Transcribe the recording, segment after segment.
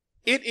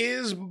It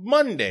is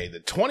Monday,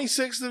 the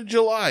 26th of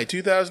July,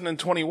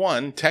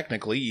 2021,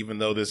 technically, even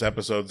though this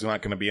episode's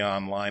not going to be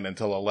online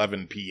until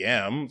 11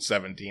 p.m.,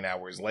 17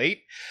 hours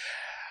late.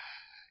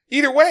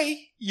 Either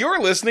way,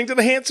 you're listening to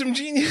the Handsome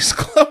Genius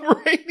Club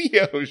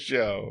radio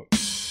show.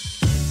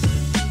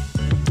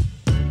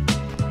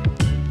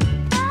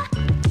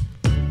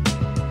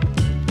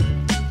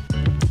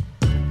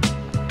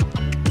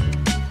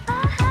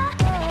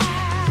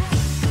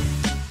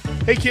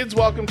 Hey kids,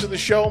 welcome to the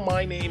show.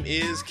 My name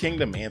is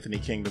Kingdom, Anthony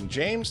Kingdom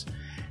James,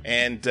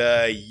 and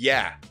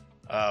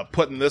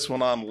putting this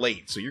one on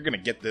late, so you're going to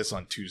get this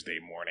on Tuesday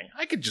morning.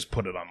 I could just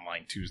put it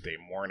online Tuesday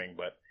morning,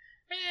 but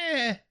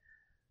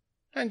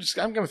I'm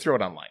going to throw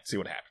it online, see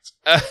what happens.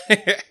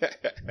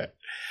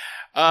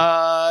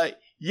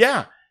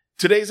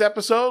 Today's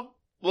episode, a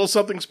little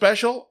something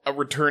special, a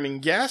returning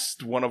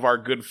guest, one of our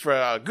good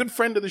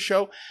friend of the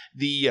show,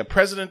 the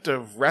president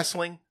of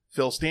wrestling,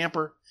 Phil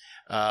Stamper.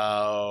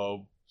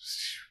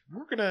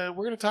 We're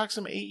gonna talk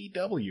some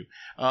AEW,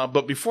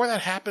 but before that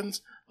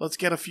happens, let's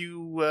get a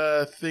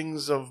few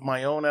things of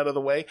my own out of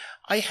the way.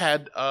 I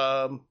had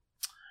a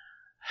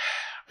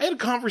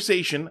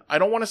conversation. I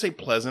don't want to say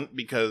pleasant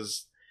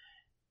because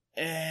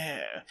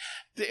there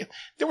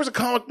was a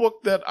comic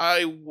book that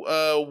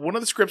one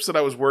of the scripts that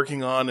I was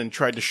working on and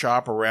tried to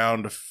shop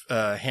around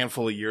a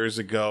handful of years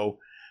ago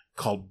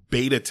called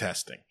Beta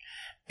Testing,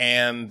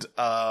 and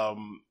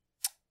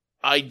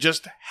I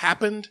just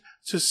happened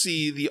to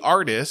see the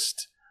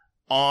artist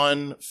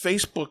on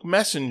Facebook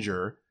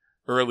Messenger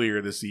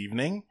earlier this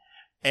evening.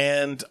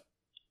 And,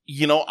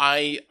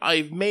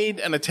 I've made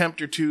an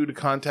attempt or two to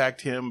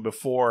contact him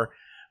before,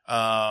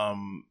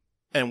 and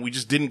we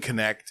just didn't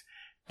connect.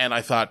 And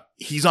I thought,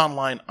 he's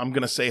online. I'm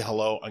going to say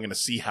hello. I'm going to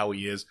see how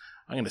he is.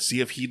 I'm going to see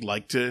if he'd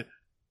like to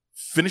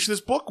finish this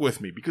book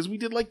with me, because we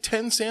did like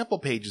 10 sample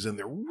pages and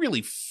they're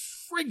really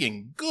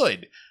frigging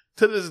good.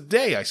 To this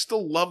day, I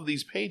still love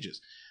these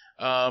pages.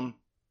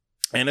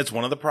 And it's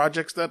one of the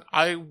projects that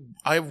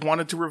I've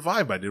wanted to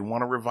revive. I didn't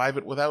want to revive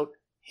it without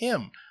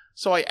him.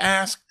 So I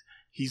asked.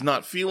 He's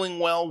not feeling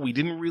well. We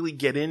didn't really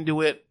get into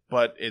it,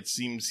 but it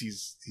seems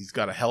he's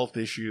got a health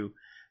issue.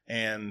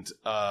 And,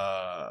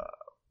 but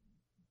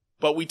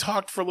we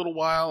talked for a little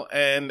while,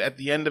 and at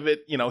the end of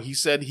it, he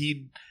said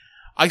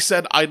I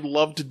said, I'd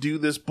love to do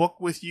this book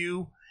with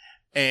you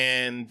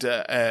and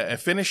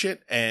finish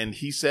it. And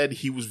he said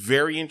he was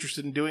very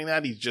interested in doing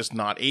that. He's just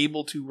not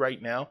able to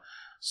right now.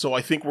 So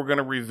I think we're going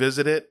to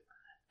revisit it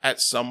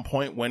at some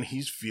point when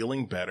he's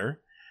feeling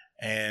better,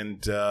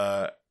 and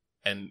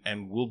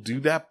we'll do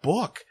that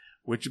book,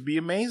 which would be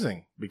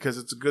amazing because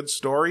it's a good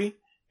story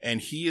and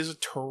he is a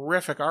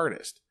terrific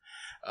artist.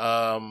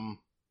 What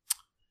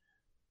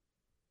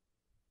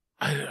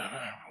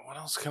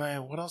else can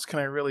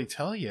I really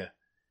tell you?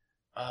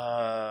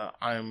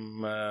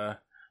 I'm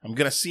going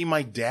to see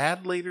my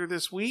dad later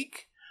this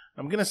week.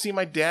 I'm going to see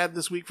my dad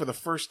this week for the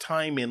first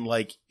time in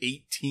like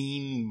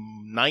 19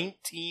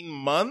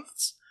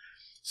 months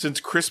since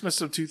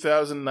Christmas of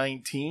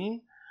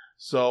 2019.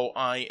 So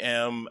I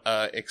am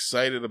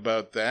excited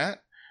about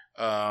that.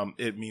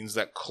 It means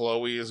that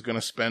Chloe is going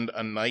to spend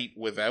a night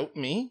without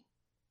me.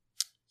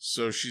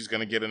 So she's going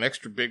to get an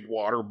extra big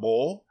water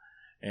bowl,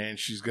 and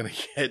she's going to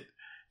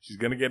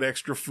get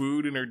extra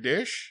food in her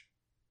dish.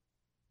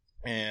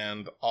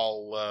 And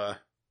I'll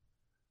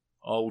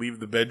leave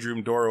the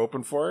bedroom door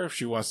open for her. If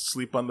she wants to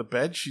sleep on the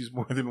bed, she's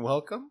more than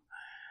welcome.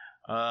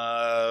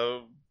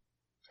 And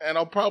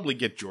I'll probably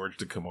get George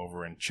to come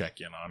over and check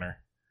in on her,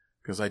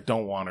 because I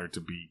don't want her to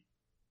be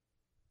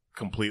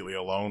completely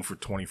alone for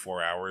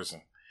 24 hours.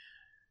 And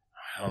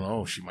I don't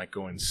know, she might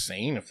go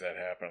insane if that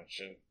happens.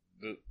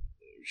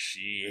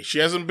 She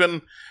hasn't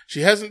been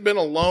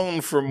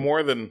alone for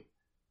more than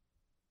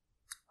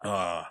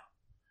I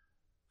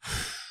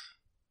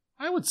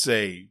would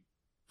say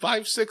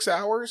 5-6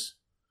 hours.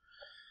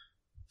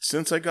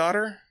 Since I got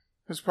her,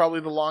 it's probably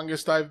the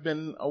longest I've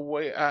been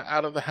away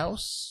out of the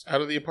house,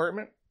 out of the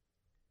apartment.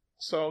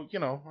 So,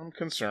 I'm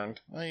concerned.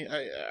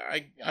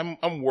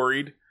 I'm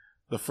worried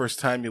the first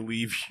time you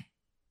leave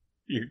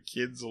your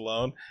kids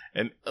alone.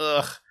 And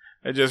I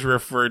just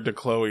referred to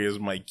Chloe as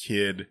my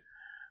kid.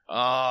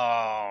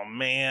 Oh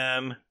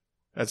man,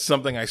 that's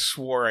something I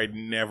swore I'd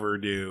never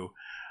do.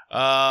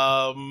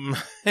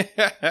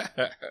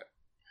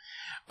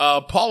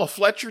 Paula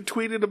Fletcher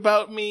tweeted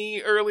about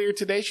me earlier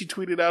today. She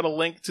tweeted out a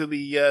link to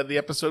the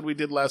episode we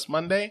did last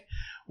Monday,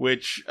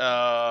 which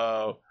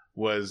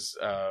was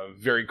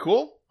very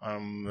cool.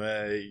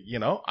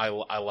 I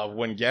love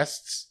when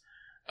guests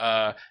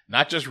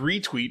not just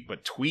retweet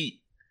but tweet.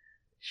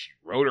 She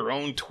wrote her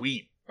own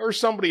tweet, or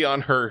somebody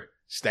on her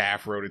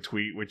staff wrote a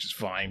tweet, which is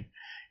fine.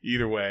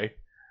 Either way,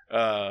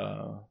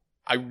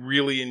 I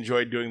really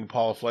enjoyed doing the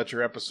Paula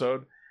Fletcher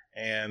episode.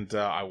 And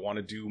I want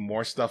to do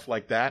more stuff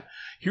like that.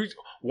 Here's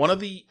one of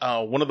the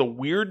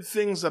weird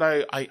things that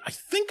I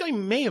think I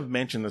may have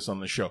mentioned this on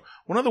the show.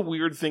 One of the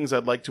weird things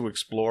I'd like to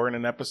explore in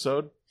an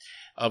episode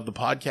of the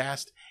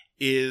podcast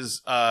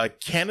is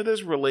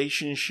Canada's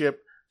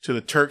relationship to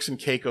the Turks and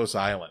Caicos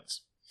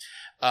Islands.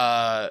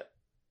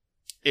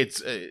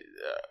 it's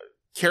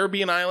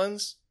Caribbean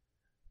islands,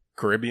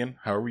 Caribbean,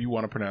 however you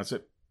want to pronounce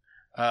it,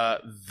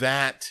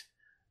 that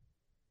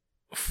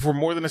for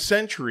more than a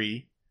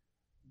century,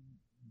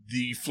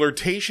 the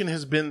flirtation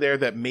has been there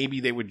that maybe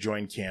they would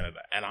join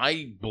Canada. And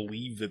I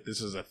believe that this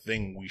is a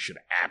thing we should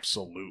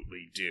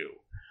absolutely do.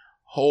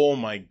 Oh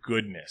my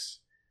goodness.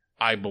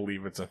 I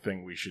believe it's a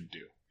thing we should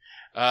do.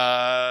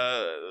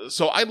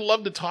 So I'd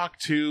love to talk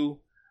to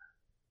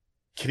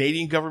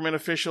Canadian government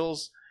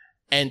officials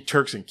and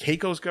Turks and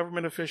Caicos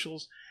government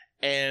officials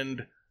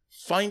and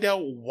find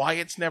out why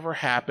it's never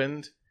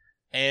happened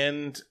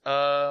and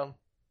could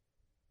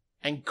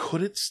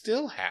it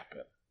still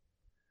happen?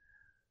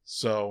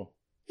 So,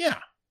 yeah.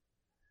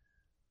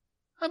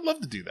 I'd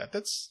love to do that.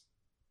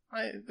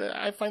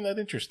 I find that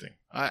interesting.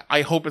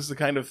 I hope it's the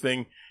kind of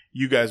thing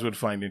you guys would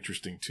find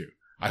interesting too.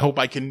 I hope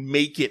I can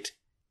make it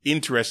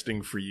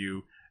interesting for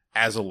you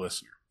as a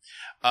listener.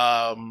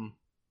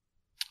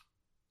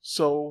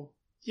 So,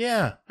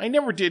 yeah, I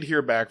never did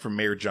hear back from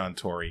Mayor John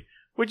Tory,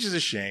 which is a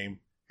shame,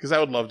 because I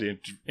would love to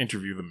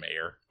interview the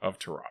mayor of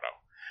Toronto.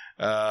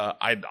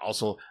 I'd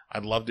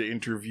love to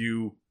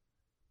interview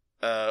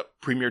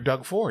Premier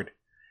Doug Ford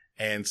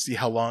and see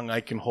how long I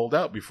can hold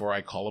out before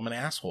I call him an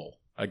asshole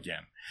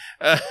again.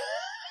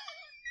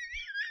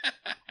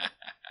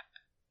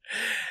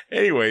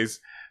 Anyways,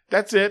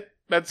 that's it.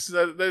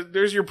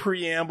 There's your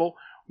preamble.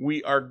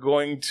 We are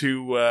going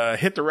to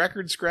hit the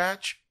record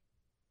scratch.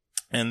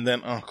 And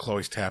then,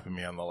 Chloe's tapping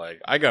me on the leg.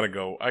 I gotta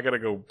go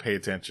pay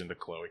attention to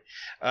Chloe.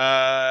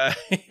 Cause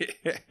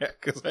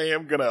I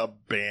am gonna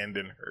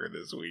abandon her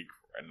this week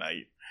for a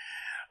night.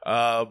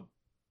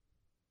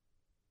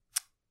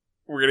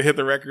 We're gonna hit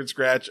the record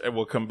scratch and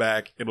we'll come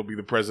back. It'll be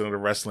the president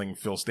of wrestling,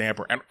 Phil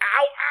Stamper. And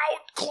ow,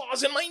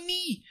 claws in my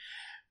knee.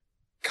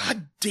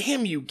 God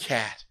damn you,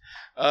 cat.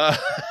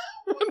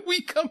 When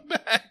we come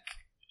back,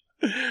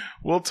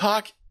 we'll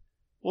talk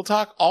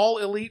all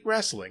elite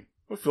wrestling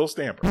with Phil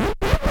Stamper.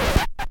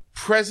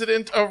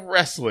 President of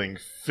Wrestling,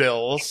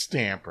 Phil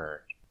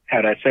Stamper.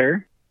 Howdy,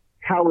 sir.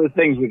 How are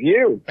things with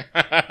you?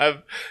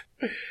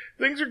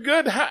 Things are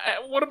good.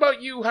 What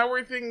about you? How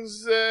are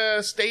things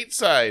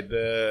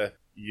stateside?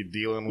 You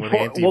dealing with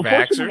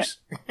anti-vaxxers?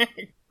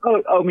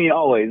 I mean,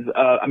 always.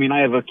 I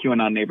have a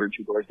QAnon neighbor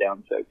 2 doors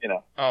down, so, you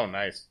know. Oh,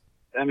 nice.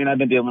 I've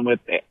been dealing with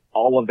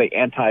all of the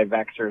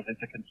anti-vaxxers.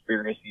 It's a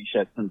conspiracy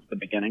shit since the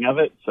beginning of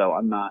it, so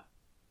I'm not,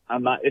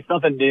 it's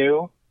nothing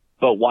new.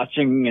 But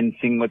watching and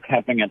seeing what's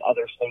happening in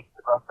other states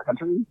across the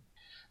country.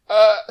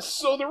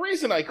 So the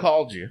reason I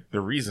called you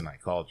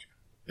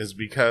is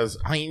because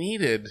I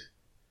needed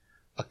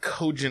a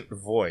cogent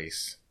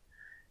voice,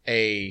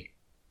 a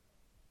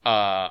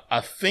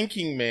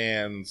thinking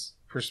man's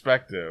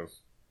perspective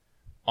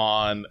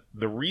on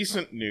the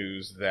recent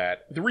news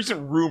the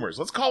recent rumors.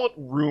 Let's call it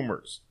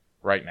rumors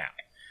right now.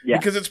 Yeah.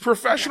 Because it's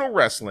professional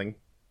wrestling,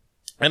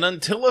 and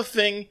until a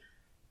thing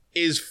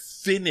is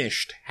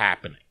finished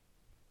happening,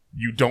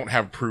 you don't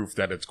have proof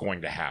that it's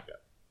going to happen.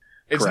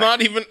 It's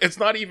Correct. It's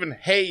not even,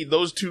 hey,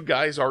 those two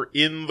guys are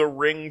in the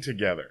ring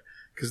together.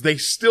 Because they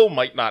still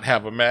might not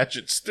have a match.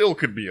 It still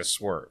could be a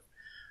swerve.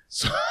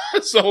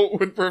 So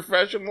with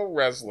professional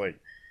wrestling,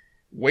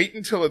 wait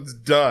until it's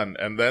done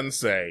and then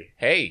say,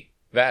 hey,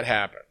 that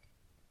happened.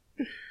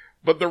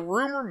 But the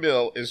rumor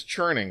mill is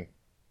churning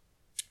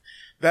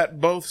that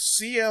both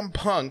CM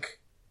Punk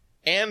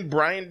and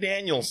Bryan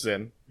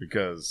Danielson,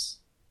 because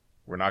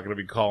we're not going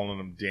to be calling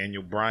him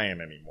Daniel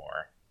Bryan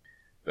anymore,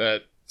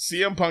 that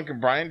CM Punk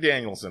and Bryan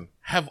Danielson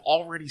have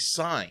already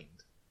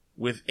signed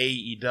with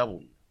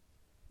AEW.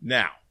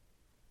 Now,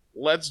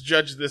 let's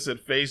judge this at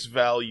face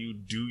value.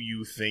 Do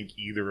you think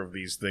either of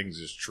these things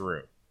is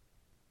true?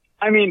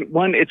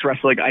 One, it's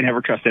wrestling. I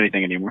never trust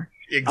anything anymore.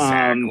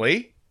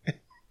 Exactly.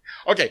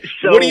 Okay,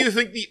 so, what do you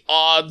think the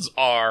odds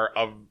are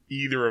of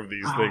either of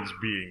these things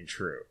being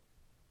true?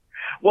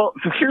 Well,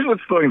 so here's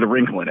what's throwing the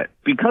wrinkle in it.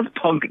 Because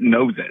Punk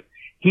knows it,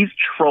 he's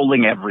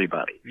trolling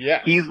everybody.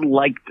 Yeah. He's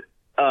liked,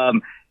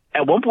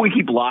 at one point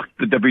he blocked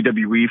the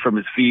WWE from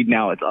his feed.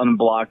 Now it's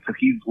unblocked. So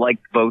he's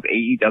liked both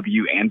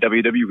AEW and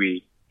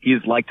WWE.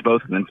 He's liked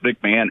both Vince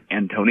McMahon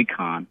and Tony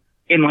Khan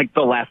in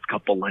the last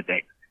couple of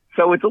days.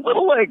 So it's a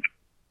little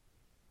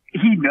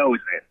he knows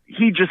it.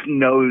 He just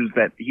knows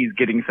that he's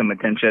getting some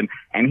attention,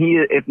 and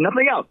if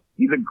nothing else,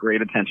 he's a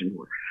great attention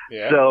whore.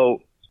 Yeah.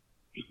 So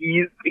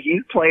he's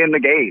playing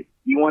the game.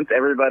 He wants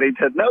everybody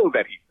to know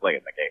that he's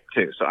playing the game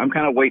too. So I'm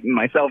kind of waiting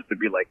myself to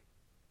be like,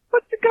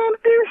 what's he gonna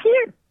do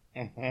here?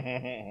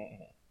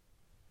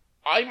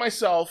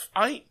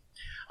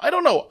 I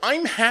don't know.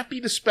 I'm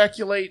happy to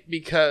speculate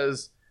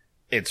because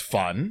it's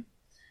fun.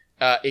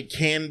 It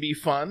can be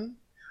fun.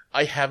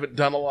 I haven't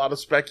done a lot of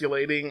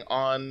speculating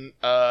on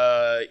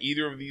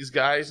either of these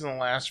guys in the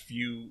last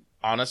few,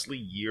 honestly,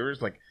 years.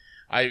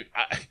 I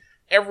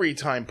every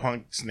time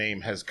Punk's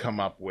name has come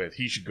up with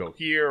he should go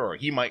here or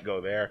he might go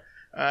there,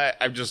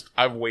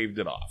 I've waved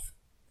it off.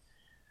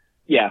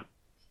 Yeah.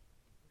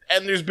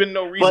 And there's been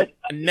no reason.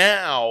 But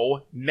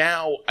now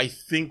I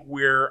think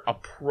we're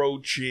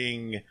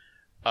approaching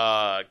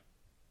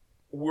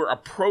we're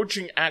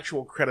approaching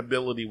actual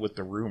credibility with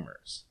the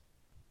rumors.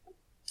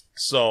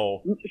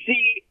 So,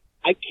 see,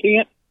 I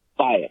can't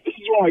buy it. This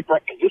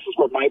is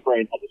where my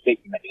brain has a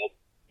safety mechanism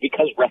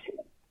because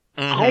wrestling.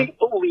 mm-hmm.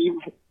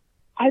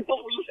 I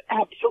believe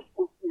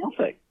absolutely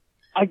nothing.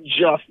 I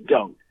just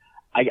don't.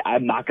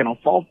 I'm not going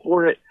to fall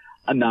for it.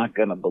 I'm not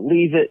going to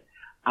believe it.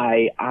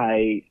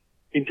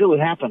 Until it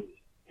happens,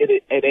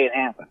 it ain't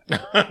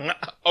happening.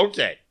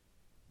 Okay.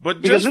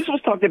 But because this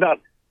was talked about,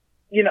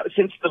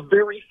 since the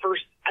very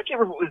first, I can't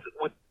remember if it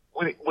was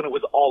when it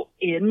was all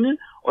in,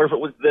 or if it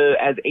was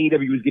as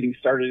AEW was getting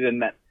started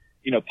and that,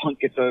 Punk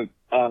gets that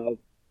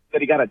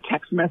he got a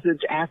text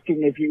message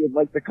asking if he would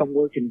like to come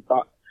work and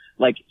thought,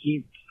 like,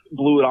 he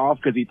blew it off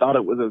because he thought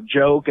it was a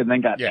joke and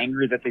then got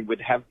angry that they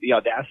would have the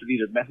audacity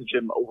to message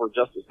him over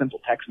just a simple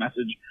text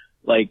message.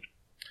 Like,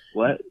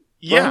 what?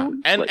 Yeah.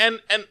 Bro?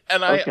 And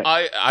okay.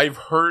 I've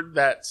heard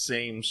that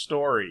same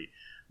story,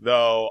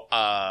 though,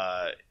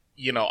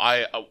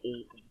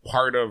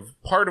 part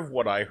of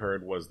what I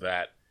heard was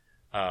that,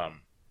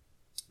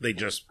 they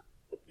just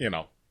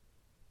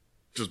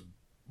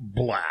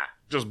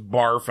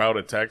barf out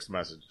a text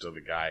message to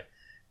the guy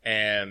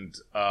and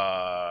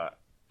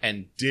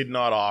did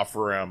not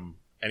offer him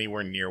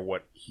anywhere near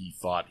what he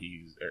thought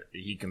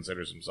he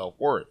considers himself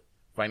worth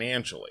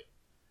financially.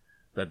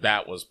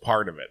 That was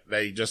part of it.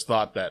 They just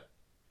thought that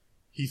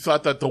he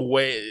thought that the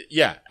way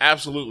that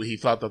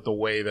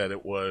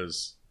it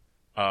was,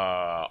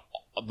 the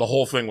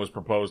whole thing was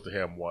proposed to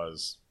him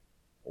was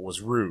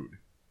rude.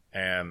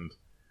 And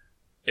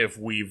if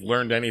we've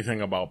learned anything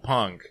about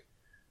Punk,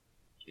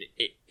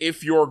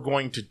 if you're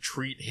going to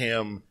treat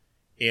him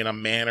in a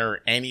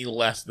manner any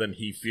less than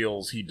he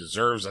feels he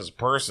deserves as a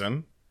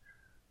person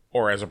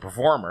or as a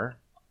performer,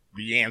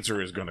 the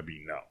answer is going to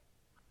be no.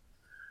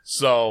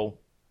 So,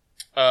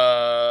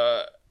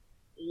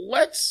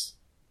 let's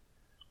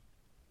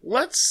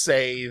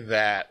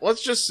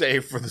just say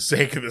for the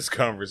sake of this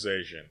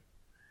conversation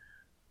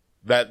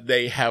that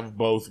they have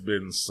both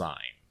been signed.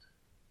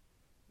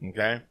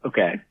 Okay?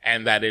 Okay.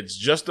 And that it's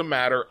just a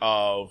matter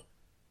of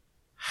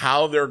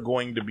how they're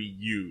going to be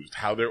used,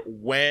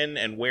 when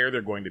and where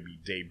they're going to be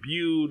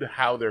debuted,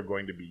 how they're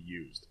going to be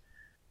used.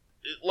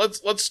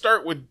 Let's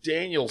start with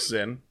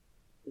Danielson.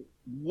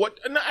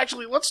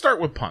 Let's start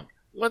with Punk.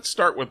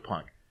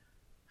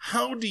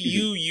 How do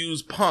you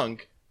use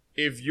Punk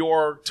if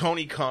you're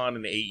Tony Khan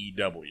and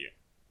AEW?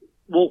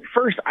 Well,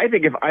 first, I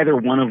think if either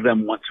one of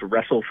them wants to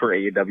wrestle for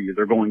AEW,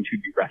 they're going to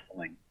be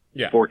wrestling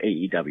for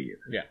AEW.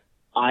 Yeah.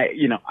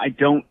 I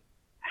don't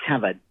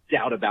have a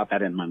doubt about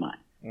that in my mind.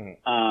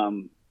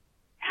 Mm-hmm.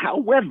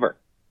 However,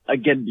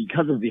 again,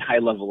 because of the high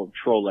level of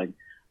trolling,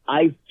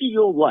 I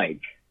feel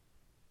like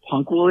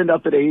Punk will end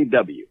up at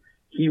AEW.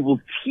 He will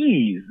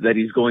tease that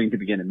he's going to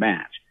be in a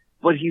match,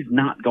 but he's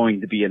not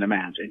going to be in a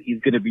match, and he's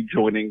going to be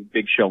joining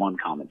Big Show on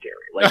commentary.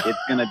 Like, it's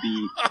going to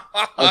be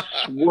a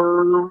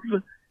swerve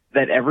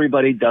that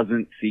everybody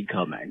doesn't see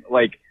coming.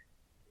 Like,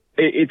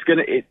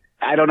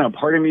 I don't know.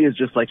 Part of me is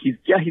just like, he's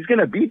going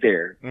to be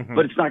there, mm-hmm.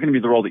 but it's not going to be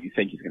the role that you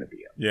think he's going to be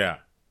in. Yeah.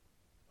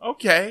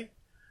 Okay.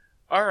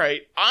 All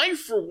right.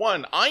 For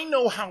one, I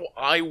know how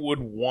I would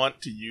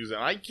want to use it.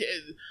 I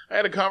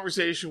had a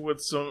conversation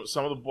with some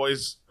of the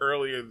boys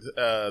earlier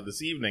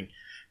this evening,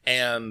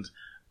 and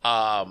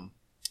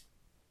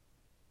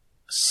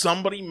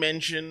somebody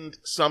mentioned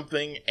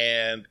something,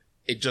 and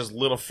it just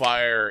lit a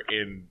fire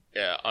in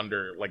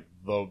under like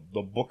the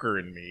Booker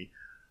in me.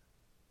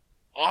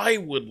 I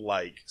would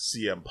like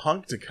CM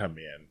Punk to come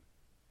in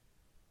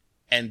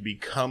and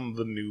become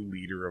the new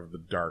leader of the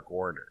Dark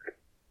Order.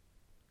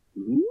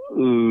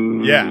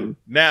 Ooh. Yeah.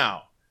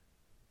 Now,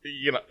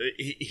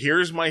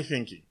 here's my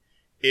thinking: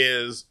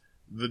 is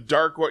the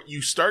Dark Order?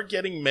 You start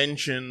getting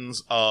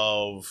mentions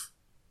of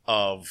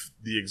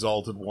the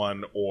Exalted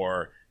One,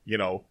 or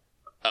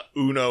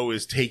Uno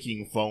is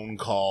taking phone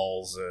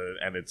calls,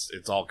 and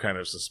it's all kind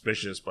of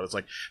suspicious. But it's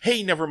like,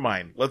 hey, never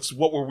mind.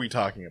 What were we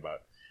talking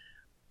about?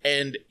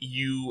 And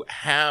you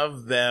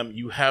have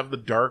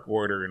the Dark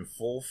Order in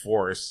full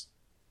force,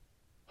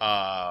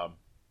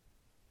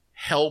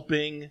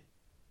 helping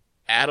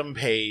Adam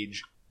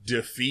Page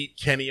defeat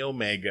Kenny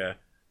Omega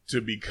to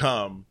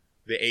become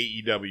the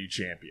AEW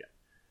champion.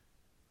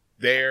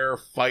 They're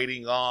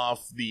fighting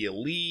off the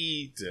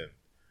Elite and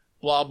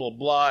blah, blah,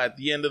 blah. At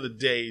the end of the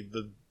day,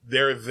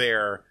 they're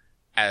there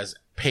as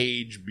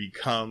Page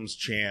becomes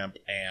champ,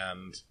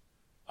 and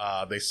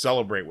they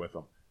celebrate with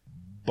him.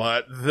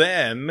 But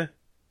then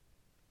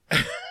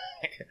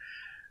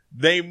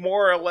they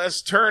more or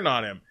less turn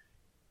on him.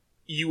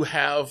 You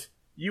have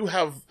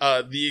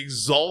the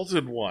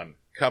Exalted One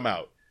come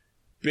out.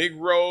 Big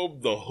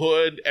robe, the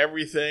hood,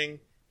 everything.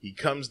 He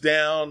comes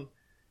down.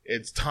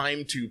 It's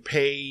time to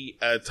pay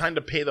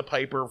the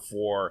piper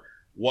for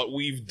what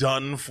we've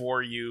done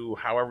for you,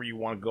 however you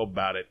want to go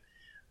about it.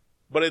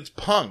 But it's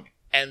Punk,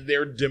 and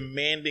they're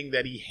demanding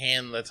that he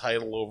hand the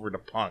title over to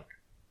Punk.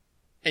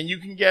 And you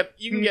can get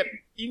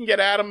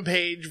Adam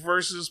Page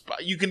versus,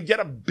 you can get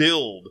a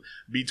build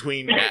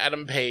between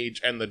Adam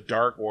Page and the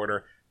Dark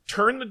Order.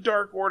 Turn the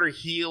Dark Order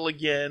heel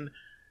again.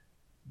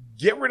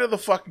 get rid of the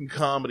fucking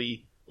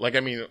comedy. Like, I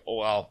mean,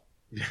 well,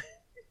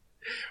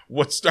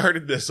 what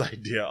started this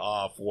idea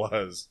off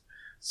was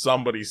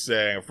somebody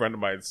saying, a friend of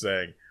mine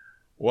saying,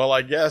 well,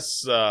 I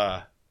guess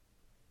there's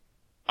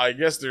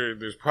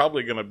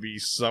probably going to be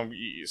some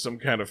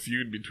kind of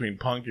feud between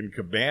Punk and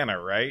Cabana,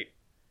 right?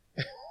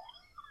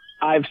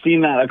 I've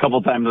seen that a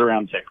couple times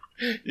around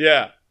too.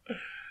 Yeah.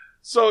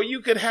 So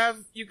you could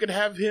have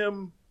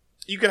the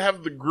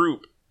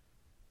group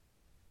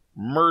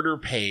murder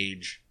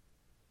Page,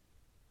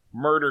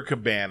 murder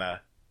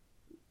Cabana,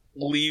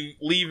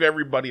 leave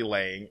everybody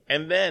laying,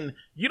 and then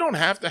you don't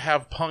have to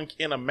have Punk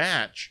in a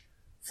match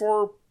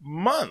for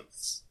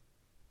months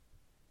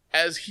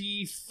as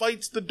he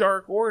fights the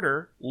Dark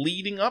Order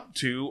leading up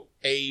to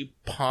a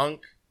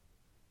Punk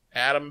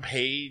Adam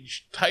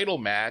Page title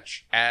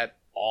match at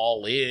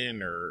All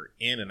In or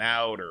In and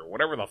Out or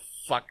whatever the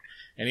fuck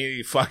any of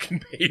the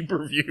fucking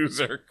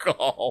pay-per-views are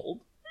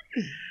called.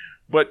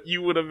 But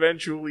you would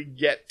eventually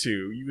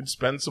you would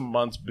spend some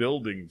months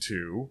building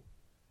to,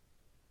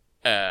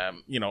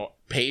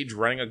 Page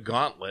running a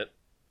gauntlet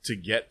to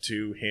get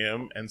to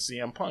him and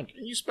CM Punk.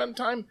 And you spend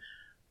time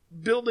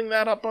building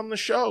that up on the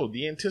show.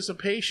 The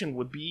anticipation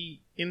would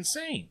be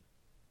insane.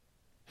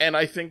 And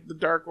I think the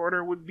Dark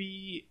Order would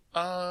be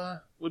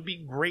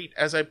great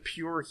as a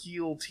pure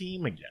heel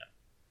team again.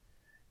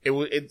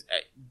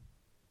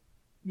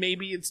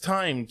 Maybe it's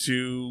time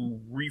to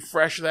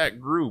refresh that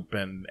group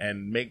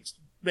and make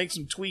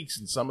some tweaks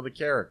in some of the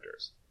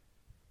characters.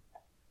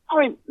 I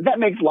mean, that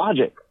makes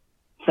logic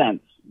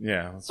sense.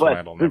 Yeah, that's why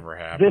it'll never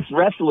happen. This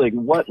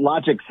wrestling, what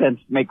logic sense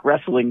make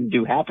wrestling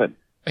do happen?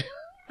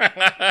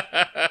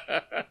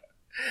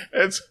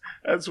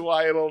 That's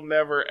why it'll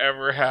never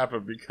ever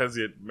happen, because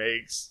it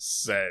makes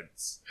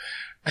sense.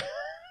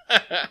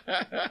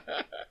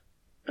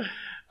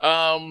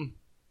 And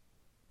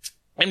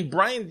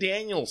Bryan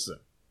Danielson.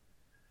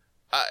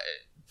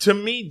 To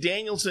me,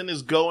 Danielson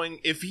is going,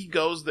 if he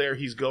goes there,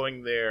 he's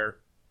going there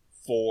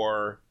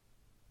for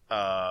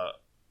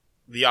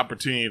the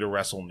opportunity to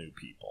wrestle new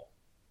people.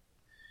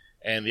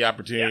 And the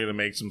opportunity to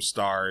make some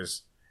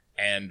stars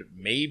and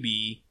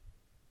maybe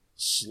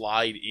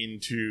slide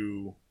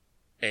into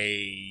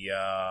a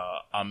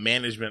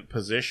management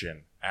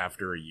position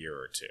after a year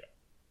or two.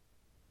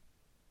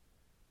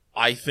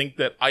 I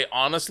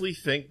honestly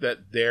think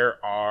that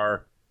there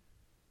are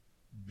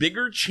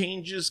bigger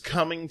changes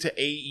coming to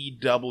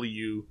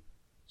AEW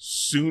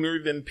sooner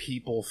than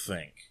people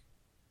think.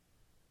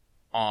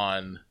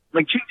 On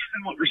like changes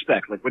in what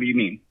respect? Like, what do you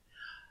mean?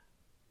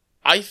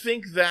 I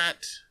think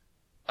that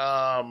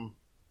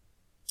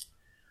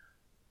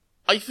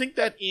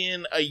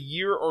in a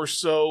year or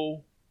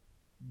so,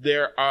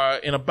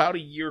 in about a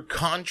year,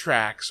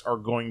 contracts are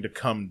going to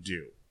come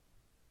due.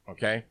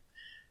 Okay?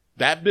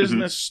 That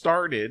business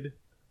started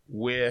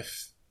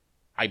with,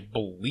 I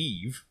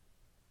believe,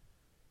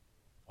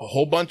 a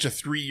whole bunch of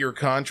 3-year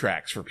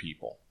contracts for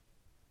people.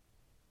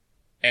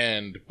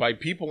 And by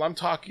people, I'm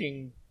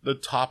talking the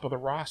top of the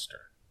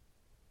roster.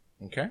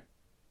 Okay?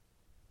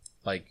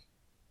 Like,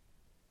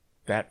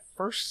 that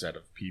first set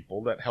of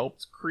people that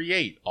helped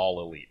create All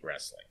Elite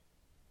Wrestling.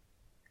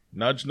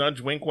 Nudge,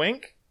 nudge, wink,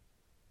 wink.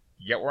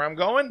 You get where I'm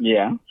going?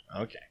 Yeah.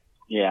 Okay.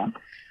 Yeah.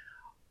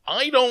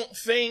 I don't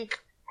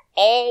think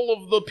all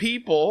of the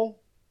people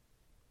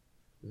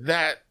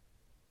that,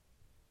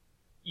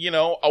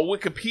 a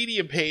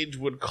Wikipedia page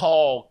would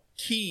call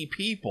key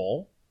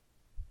people,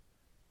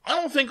 I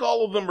don't think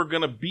all of them are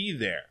going to be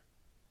there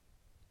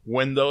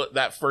when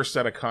that first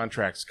set of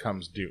contracts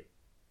comes due.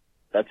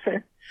 That's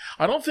fair.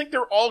 I don't think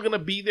they're all going to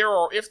be there,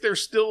 or if they're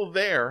still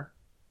there,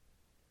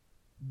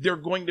 they're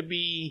going to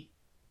be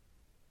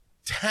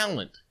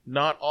talent,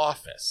 not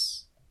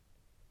office.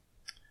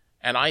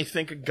 And I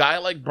think a guy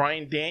like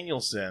Bryan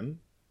Danielson,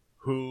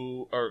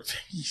 who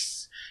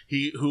has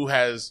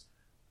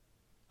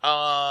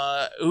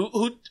I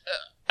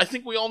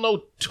think we all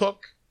know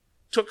took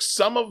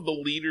some of the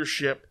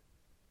leadership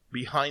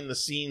behind the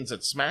scenes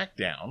at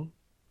SmackDown,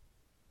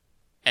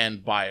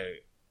 and by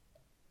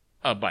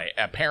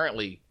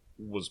apparently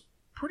was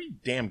pretty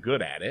damn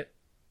good at it.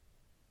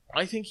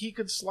 I think he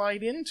could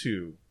slide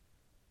into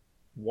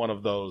one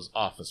of those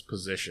office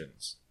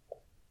positions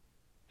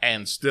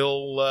and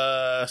still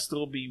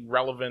be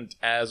relevant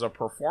as a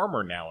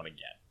performer now and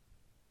again.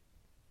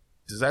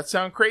 Does that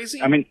sound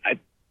crazy? I mean,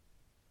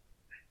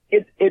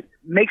 it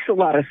makes a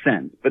lot of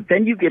sense, but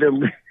then you get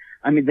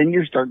then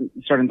you're starting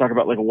to talk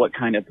about like what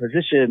kind of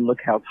position. Look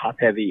how top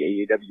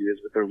heavy AEW is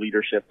with their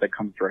leadership that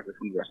comes directly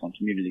from the wrestling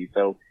community.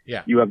 So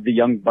yeah, you have the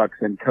Young Bucks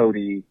and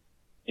Cody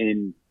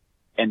and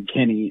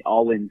Kenny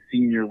all in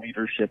senior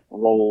leadership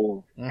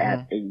roles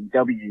at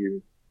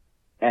AEW,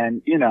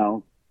 and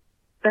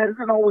that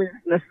isn't always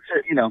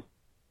necessary.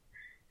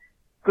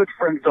 Good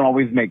friends don't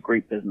always make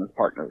great business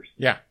partners.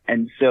 Yeah,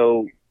 and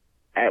so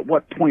at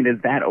what point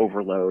is that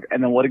overload?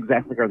 And then what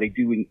exactly are they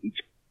doing each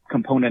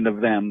component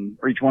of them,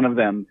 or each one of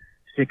them,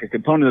 to take a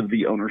component of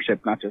the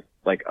ownership, not just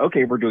like,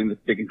 okay, we're doing this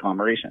big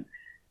conglomeration.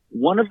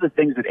 One of the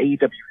things that AEW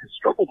has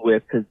struggled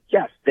with, because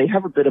yes, they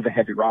have a bit of a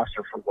heavy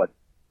roster for what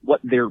what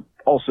they're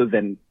also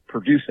then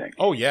producing.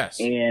 Oh, yes.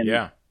 And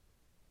yeah.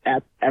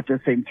 at the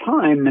same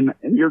time, and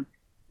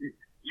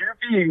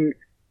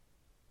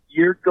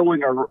you're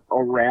going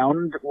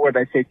around what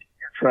I think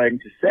you're trying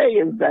to say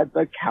is that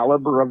the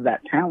caliber of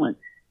that talent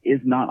is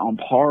not on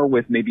par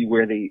with maybe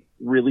where they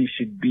really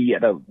should be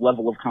at a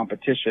level of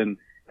competition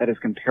that is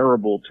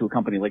comparable to a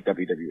company like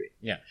WWE.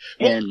 Yeah.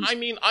 Well, I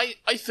mean, I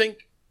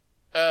think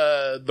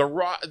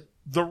the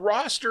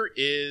roster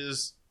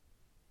is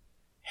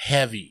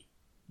heavy.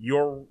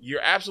 You're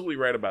absolutely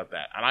right about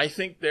that, and I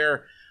think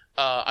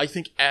I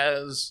think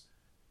as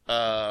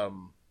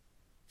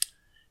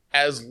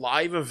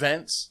live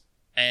events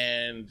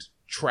and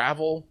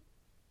travel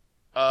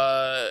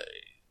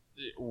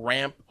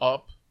ramp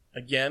up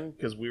again,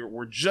 because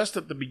we're just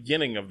at the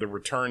beginning of the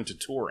return to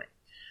touring,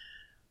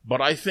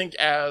 but I think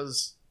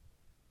as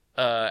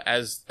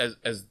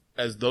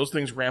those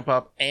things ramp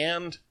up,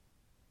 and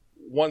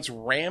once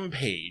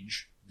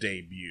Rampage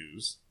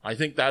debuts, I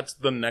think that's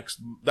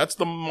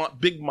the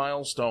big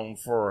milestone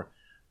for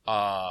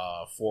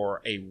a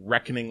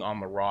reckoning on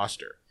the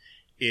roster.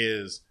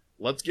 Is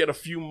let's get a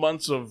few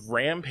months of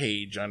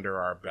Rampage under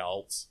our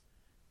belts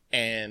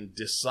and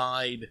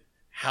decide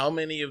how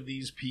many of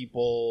these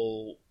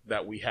people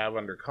that we have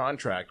under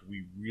contract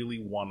we really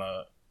want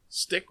to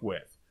stick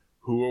with.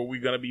 Who are we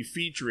going to be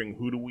featuring?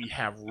 Who do we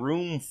have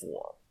room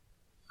for?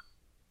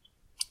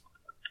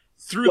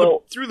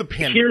 Through the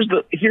pandemic.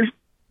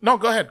 No,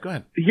 go ahead.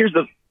 I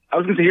was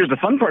going to say, here's the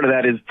fun part of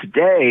that is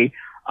today,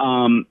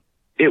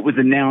 it was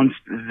announced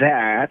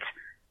that,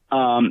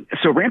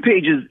 so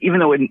Rampage is, even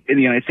though in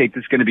the United States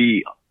it's going to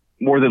be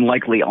more than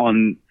likely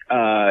on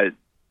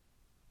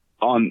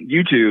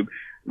YouTube,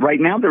 right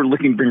now they're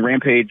looking to bring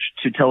Rampage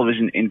to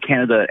television in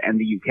Canada and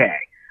the UK.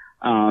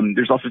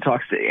 There's also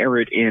talks to air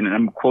it in, and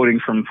I'm quoting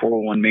from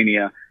 401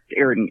 Mania, to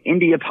air it in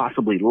India,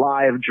 possibly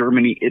live,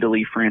 Germany,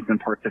 Italy, France, and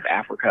parts of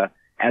Africa,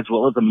 as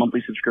well as a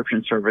monthly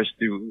subscription service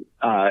through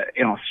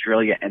in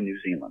Australia and New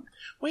Zealand.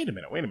 Wait a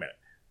minute.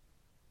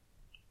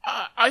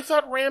 I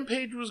thought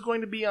Rampage was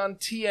going to be on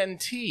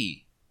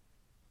TNT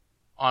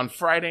on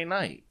Friday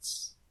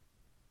nights.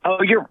 Oh,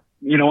 you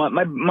know what?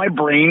 My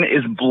brain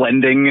is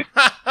blending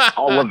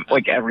all of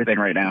everything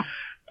right now.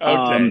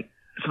 Okay.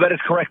 So that is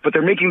correct, but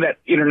they're making that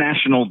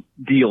international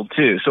deal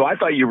too. So I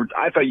thought you were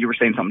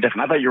saying something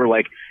different. I thought you were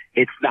like,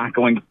 it's not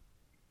going.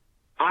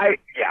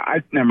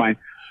 Never mind.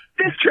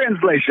 This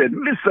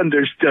translation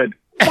misunderstood.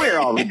 We're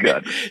all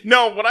good.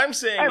 No, what I'm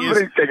saying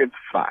it's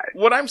fine.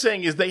 What I'm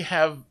saying is they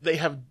have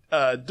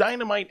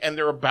Dynamite, and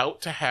they're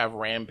about to have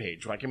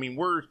Rampage. Like, I mean,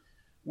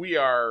 we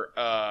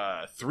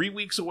are 3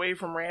 weeks away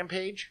from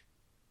Rampage.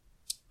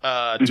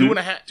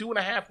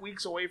 2.5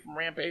 weeks away from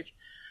Rampage.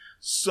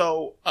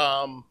 So,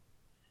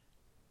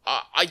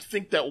 I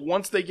think that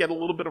once they get a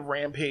little bit of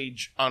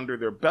Rampage under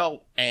their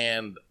belt,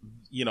 and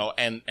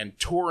and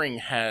touring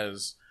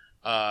is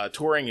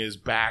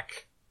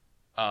back,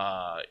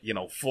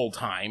 full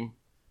time,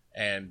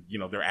 and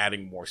they're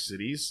adding more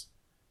cities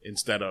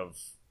instead of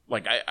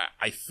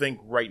I think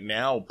right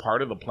now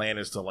part of the plan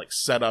is to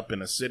set up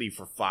in a city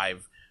for 5-6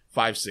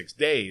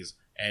 days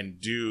and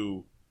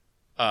do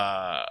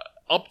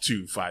up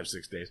to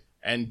 5-6 days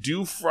and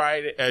do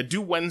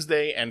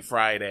Wednesday and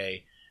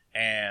Friday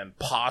and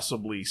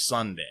possibly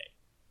Sunday.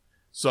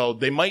 So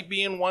they might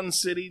be in one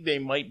city, they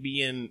might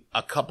be in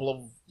a couple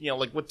of,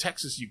 like with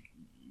Texas, you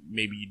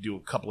do a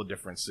couple of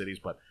different cities,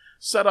 but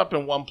set up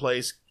in one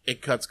place,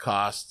 it cuts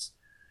costs.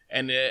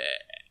 And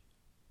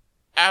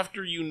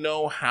after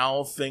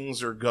how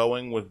things are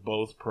going with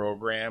both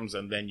programs,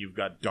 and then you've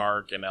got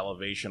Dark and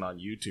Elevation on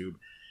YouTube,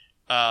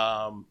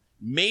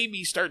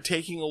 maybe start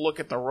taking a look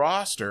at the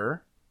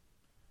roster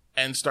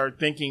and start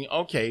thinking,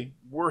 okay,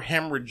 we're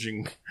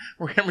hemorrhaging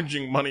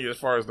money as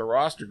far as the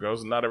roster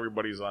goes, and not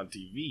everybody's on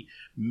TV.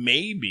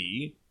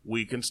 Maybe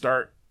we can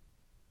start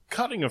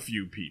cutting a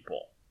few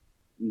people.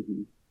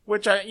 Mm-hmm.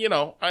 Which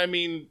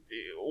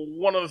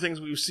one of the things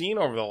we've seen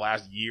over the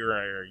last year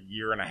or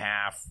year and a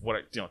half,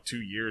 2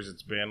 years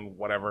it's been,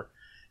 whatever,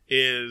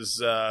 is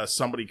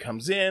somebody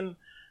comes in,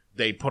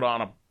 they put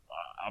on a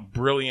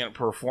brilliant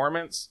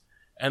performance,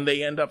 and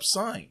they end up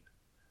signed.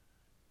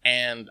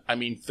 And,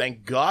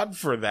 thank God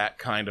for that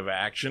kind of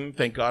action.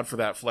 Thank God for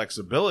that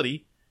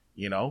flexibility.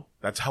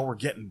 That's how we're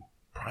getting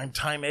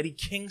primetime Eddie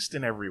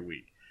Kingston every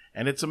week.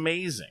 And it's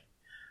amazing.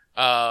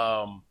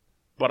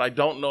 But I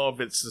don't know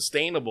if it's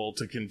sustainable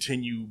to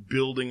continue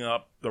building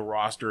up the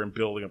roster.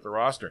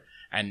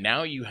 And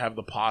now you have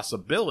the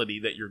possibility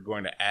that you're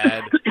going to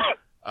add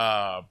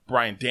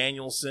Bryan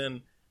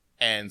Danielson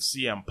and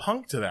CM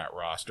Punk to that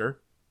roster.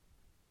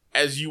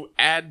 As you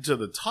add to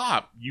the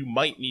top, you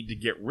might need to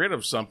get rid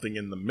of something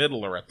in the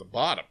middle or at the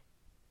bottom.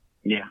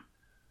 Yeah.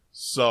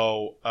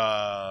 So,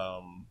 I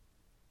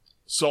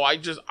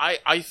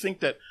think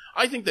that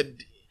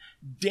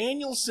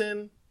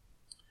Danielson,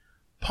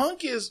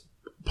 Punk is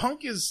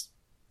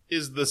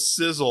the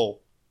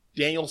sizzle.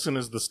 Danielson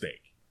is the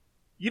steak.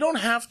 You don't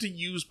have to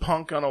use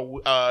Punk you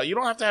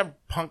don't have to have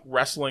Punk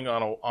wrestling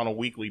on a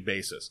weekly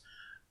basis.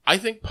 I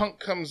think Punk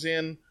comes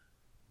in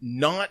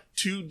not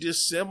too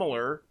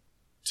dissimilar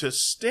to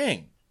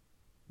Sting,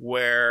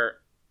 where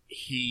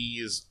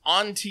he's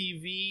on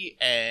TV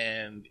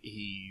and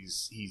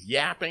he's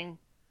yapping,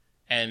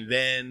 and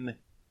then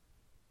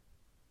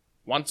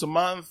once a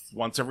month,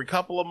 once every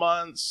couple of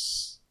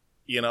months,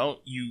 you know,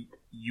 you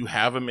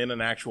have him in an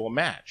actual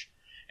match.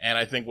 And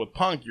I think with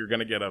Punk, you'll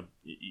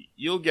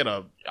get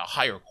a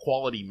higher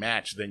quality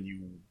match than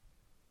you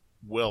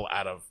will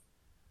out of,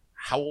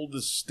 how old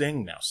is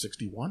Sting now?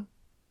 61?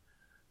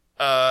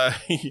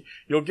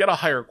 You'll get a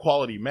higher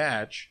quality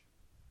match,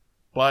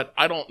 but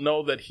I don't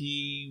know that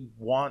he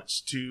wants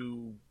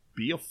to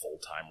be a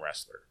full-time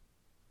wrestler.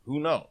 Who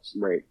knows?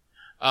 Right.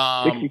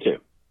 62.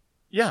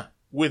 Yeah.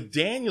 With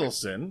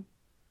Danielson,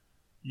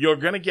 you're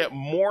going to get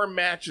more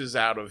matches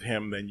out of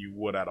him than you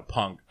would out of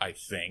Punk, I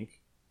think.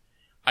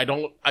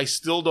 I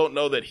still don't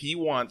know that he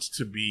wants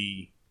to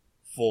be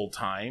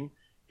full-time.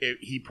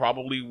 He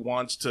probably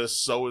wants to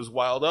sow his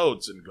wild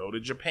oats and go to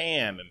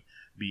Japan and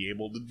be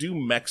able to do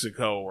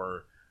Mexico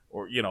or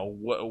you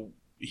know,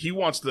 he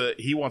wants to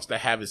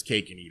have his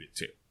cake and eat it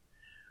too.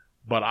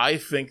 But I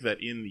think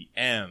that in the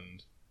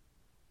end,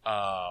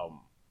 Bryan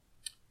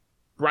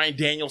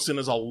Danielson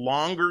is a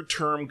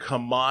longer-term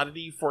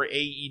commodity for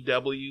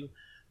AEW,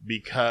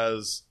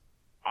 because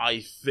I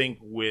think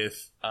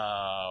with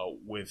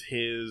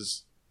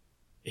his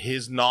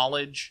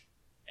knowledge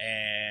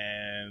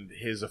and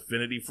his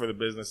affinity for the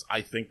business,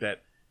 I think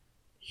that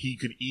he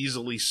could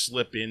easily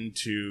slip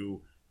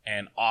into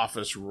an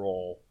office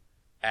role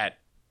at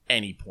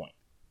any point.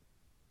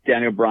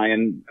 Daniel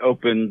Bryan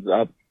opens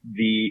up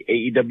the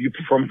AEW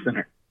Performance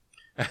Center.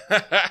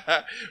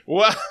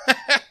 well,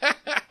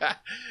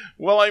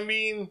 I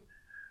mean,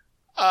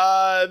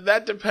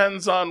 that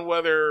depends on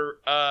whether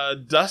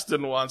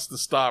Dustin wants to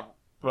stop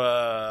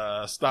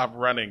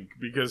running,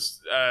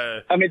 because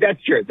I mean,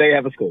 that's true. They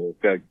have a school.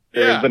 There's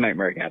the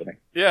Nightmare Academy.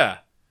 Yeah.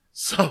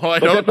 So I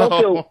don't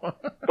know.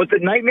 But the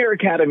Nightmare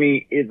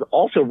Academy is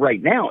also,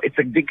 right now, it's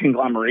a big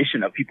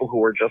conglomeration of people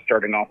who are just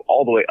starting off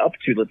all the way up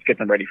to, let's get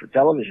them ready for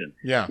television.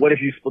 Yeah. What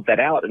if you split that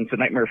out? And so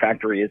Nightmare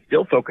Factory is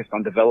still focused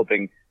on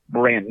developing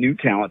brand new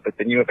talent, but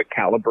then you have a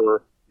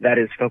caliber that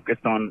is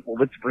focused on, well,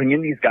 let's bring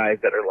in these guys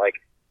that are like,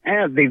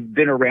 they've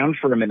been around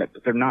for a minute,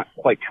 but they're not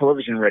quite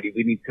television ready.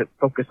 We need to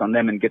focus on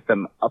them and get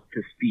them up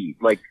to speed,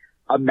 like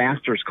a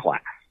master's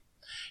class.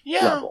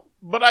 Yeah, level.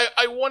 But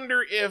I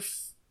wonder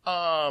if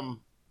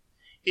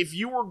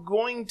you were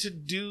going to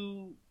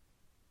do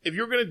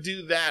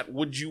that,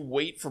 would you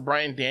wait for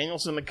Bryan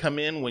Danielson to come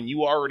in when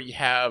you already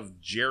have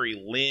Jerry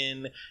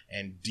Lynn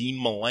and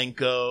Dean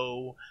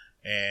Malenko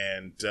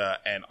and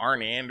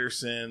Arn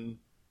Anderson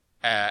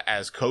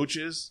as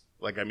coaches?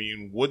 Like, I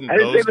mean, wouldn't I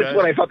didn't those say that's guys...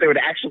 what I thought they would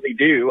actually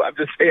do. I'm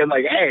just saying,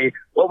 like, hey,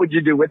 what would you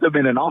do with them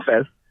in an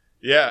office?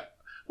 Yeah.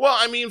 Well,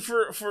 I mean,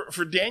 for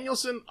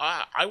Danielson,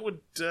 I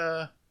would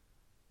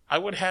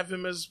have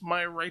him as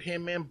my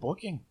right-hand man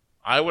booking.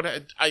 I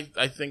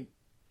think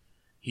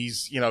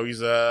he's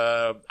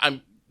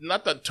I'm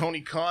not that Tony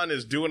Khan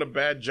is doing a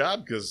bad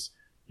job, because,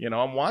 you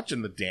know, I'm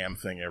watching the damn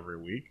thing every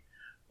week,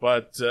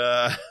 but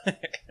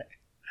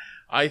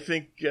I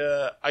think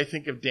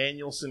if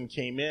Danielson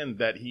came in,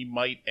 that he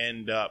might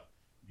end up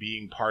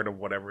being part of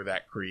whatever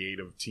that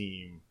creative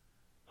team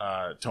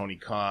Tony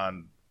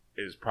Khan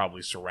is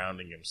probably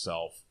surrounding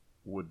himself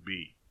would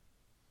be.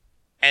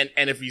 And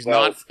if he's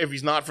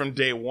not from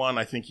day one,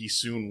 I think he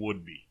soon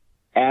would be.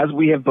 As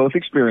we have both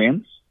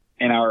experienced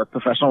in our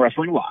professional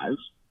wrestling lives,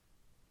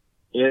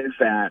 is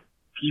that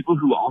people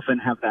who often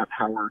have that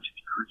power to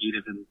be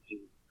creative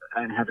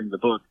and having the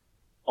book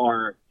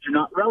do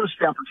not relish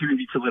the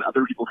opportunity to let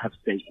other people have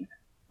say in it.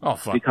 Oh,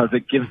 fuck. Because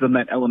it gives them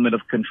that element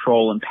of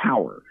control and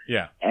power.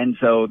 Yeah. And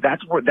so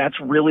that's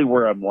really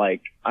where I'm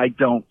like, I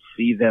don't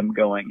see them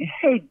going,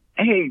 hey,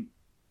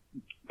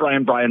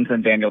 Bryan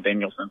Bryanson, Daniel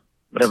Danielson,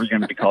 whatever you're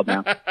going to be called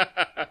now.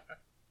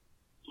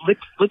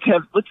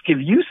 Let's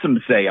give you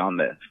some say on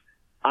this.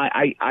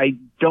 I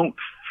don't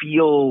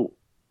feel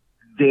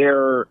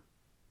they're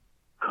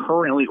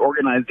currently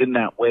organized in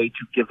that way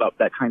to give up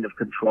that kind of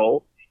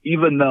control,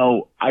 even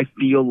though I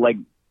feel like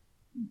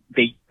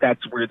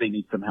that's where they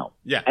need some help.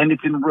 Yeah. And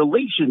it's in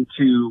relation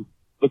to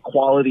the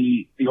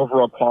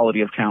overall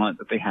quality of talent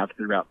that they have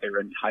throughout their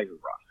entire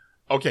run.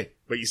 Okay.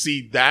 But you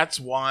see,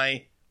 that's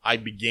why I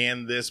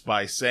began this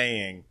by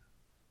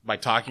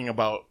talking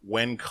about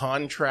when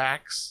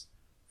contracts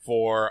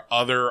for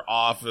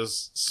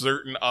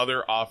certain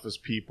other office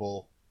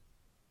people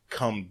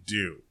come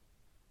due.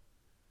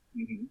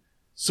 Mm-hmm.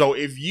 So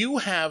if you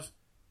have,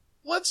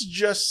 let's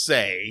just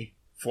say,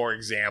 for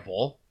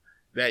example,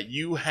 that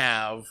you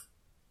have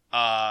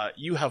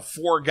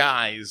 4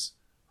 guys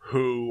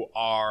who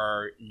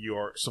are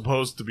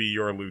supposed to be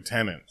your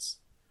lieutenants.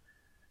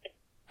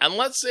 And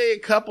let's say a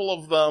couple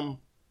of them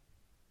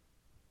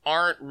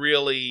aren't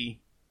really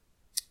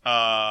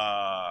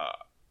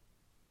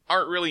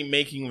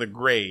making the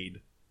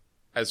grade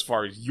as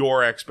far as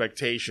your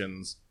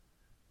expectations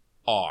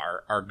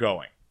are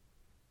going.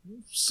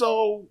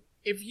 So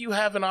if you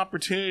have an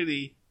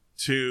opportunity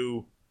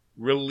to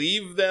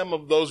relieve them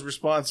of those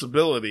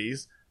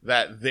responsibilities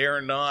that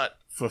they're not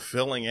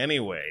fulfilling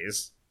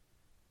anyways,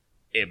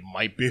 it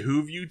might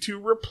behoove you to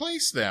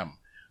replace them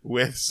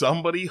with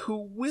somebody who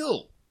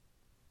will.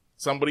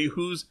 Somebody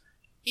who's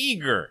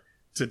eager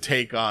to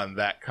take on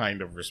that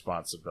kind of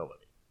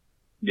responsibility.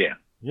 Yeah.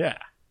 Yeah.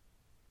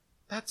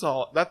 That's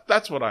all.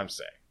 That's what I'm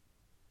saying.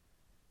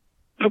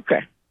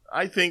 Okay.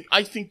 I think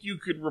you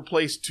could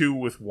replace 2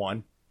 with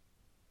 1.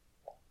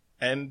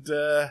 And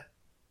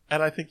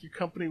I think your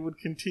company would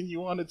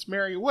continue on its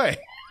merry way.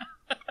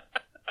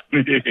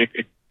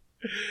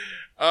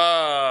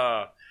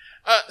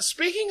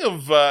 Speaking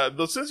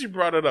of, since you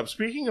brought it up,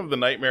 speaking of the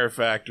Nightmare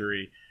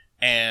Factory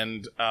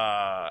and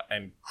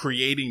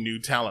creating new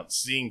talent,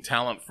 seeing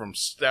talent from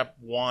step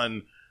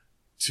 1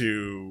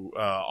 to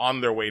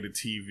on their way to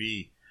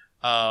TV,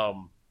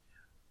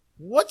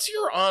 what's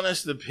your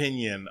honest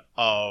opinion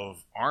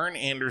of Arn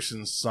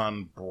Anderson's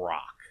son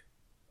Brock?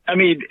 I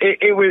mean,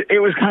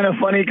 it was kind of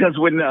funny because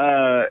when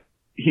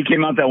he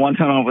came out that one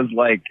time, I was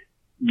like,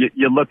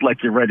 you look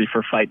like you're ready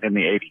for fighting in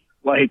the 80s.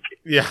 Like,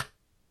 yeah,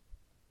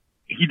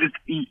 he just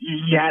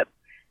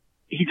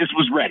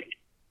was ready.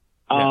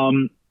 Yeah.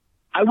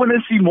 I want to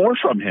see more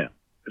from him.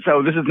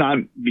 So this is not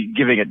me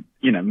giving it,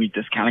 me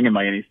discounting him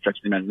by any stretch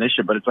of the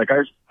imagination, but it's like,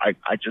 I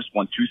just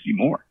want to see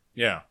more.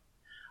 Yeah.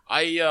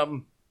 I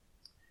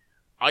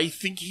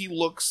think he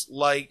looks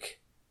like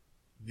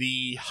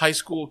the high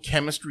school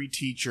chemistry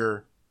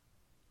teacher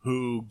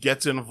who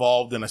gets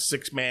involved in a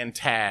 6-man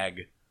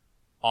tag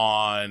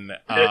on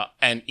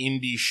an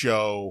indie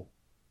show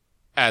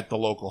at the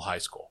local high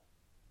school.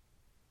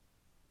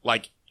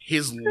 Like,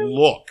 his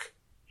look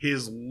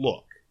is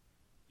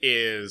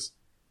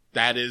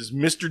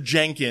Mr.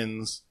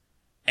 Jenkins,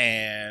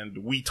 and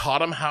we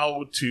taught him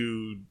how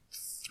to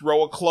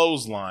throw a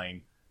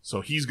clothesline,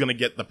 so he's going to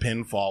get the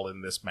pinfall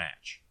in this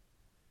match.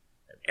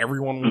 And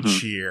everyone will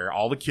cheer,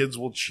 all the kids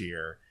will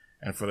cheer,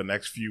 and for the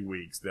next few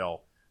weeks,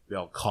 they'll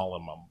call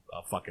him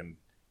a fucking,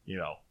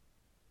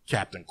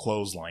 Captain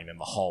Clothesline in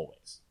the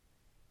hallways.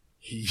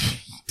 He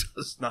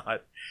does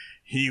not.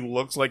 He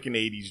looks like an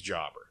 80s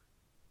jobber.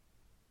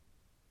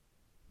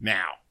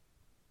 Now,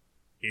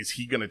 is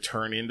he going to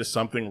turn into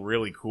something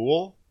really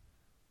cool?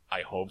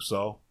 I hope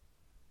so.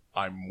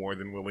 I'm more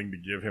than willing to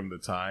give him the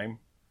time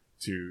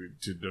to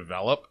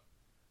develop.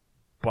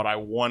 But I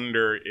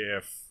wonder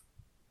if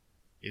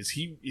is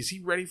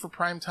he ready for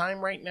prime time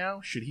right now?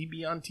 Should he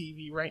be on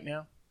TV right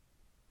now?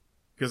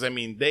 Because, I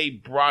mean, they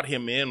brought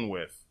him in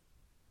with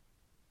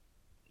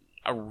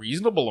a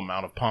reasonable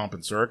amount of pomp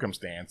and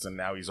circumstance, and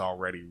now he's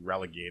already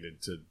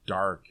relegated to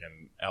Dark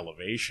and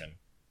Elevation.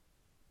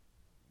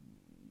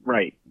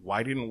 Right.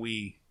 Why didn't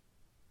we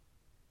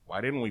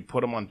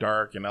put him on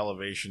Dark and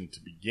Elevation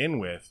to begin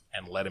with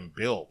and let him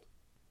build?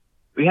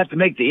 We have to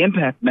make the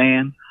impact,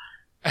 man.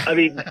 I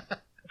mean,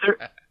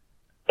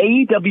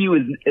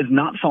 AEW is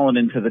not fallen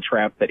into the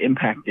trap that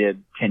Impact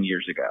did 10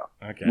 years ago.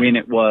 Okay. When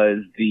it was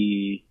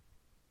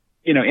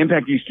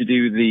Impact used to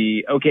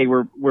do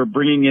we're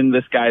bringing in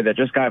this guy that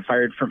just got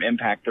fired from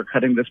Impact. They're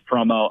cutting this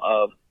promo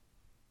of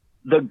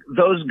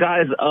those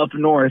guys up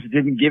north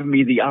didn't give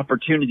me the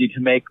opportunity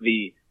to make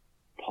the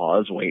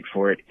wait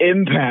for it,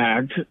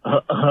 impact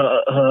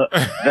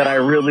that I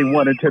really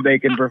wanted to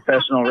make in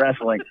professional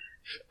wrestling.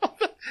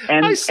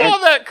 And I saw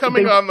that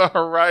coming on the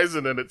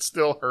horizon, and it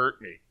still hurt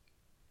me.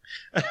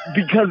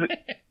 Because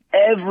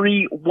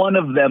every one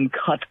of them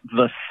cut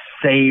the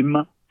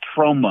same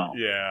promo.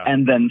 Yeah.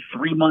 And then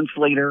 3 months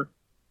later,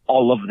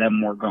 all of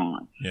them were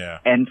gone. Yeah.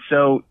 And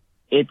so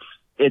it's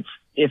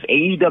if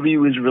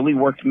AEW is really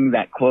working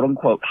that quote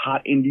unquote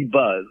hot indie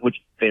buzz, which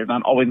they're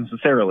not always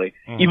necessarily,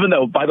 even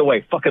though, by the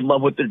way, fucking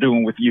love what they're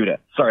doing with Yuta.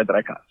 Sorry that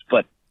I cussed,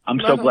 but I'm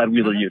so glad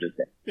Wheeler Yuta's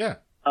there. Yeah.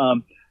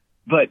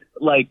 But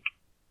like,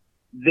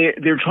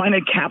 they're trying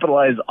to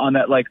capitalize on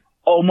that, like,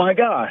 oh my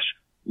gosh,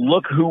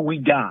 look who we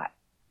got.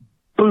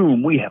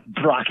 Boom, we have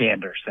Brock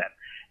Anderson.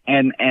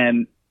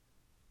 And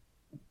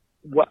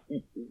what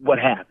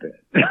happened?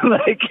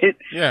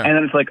 Yeah. And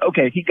then it's like,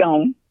 okay, he's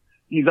gone.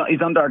 He's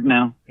on Dark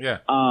now. Yeah.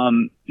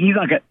 He's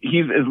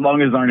as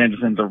long as Arn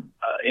Anderson's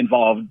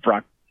involved,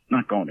 Brock's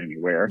not going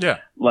anywhere. Yeah.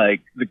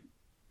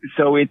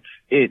 So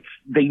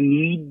they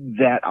need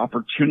that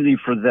opportunity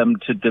for them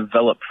to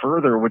develop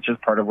further, which is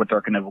part of what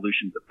Dark and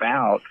Evolution's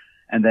about.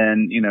 And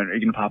then, are you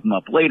going to pop them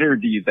up later?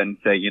 Do you then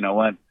say, you know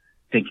what?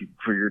 Thank you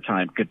for your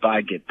time.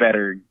 Goodbye. Get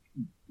better.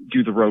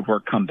 Do the road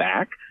work. Come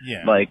back.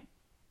 Yeah.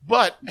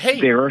 But hey,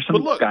 there are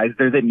some guys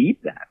there that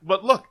need that.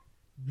 But look,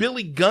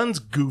 Billy Gunn's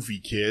goofy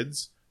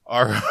kids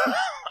are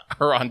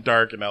on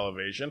Dark and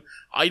Elevation.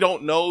 I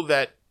don't know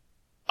that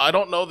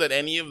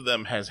any of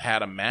them has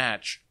had a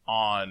match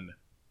on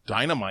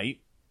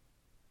Dynamite,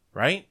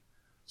 right?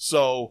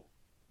 So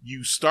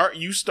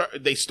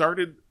they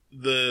started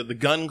the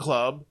Gun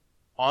Club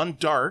on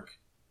Dark,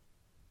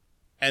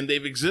 and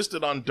they've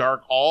existed on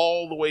Dark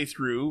all the way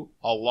through,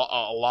 a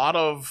lot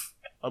of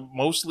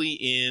mostly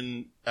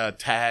in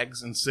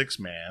tags and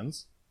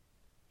 6-mans.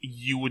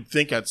 You would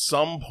think at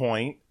some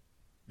point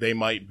they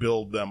might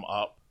build them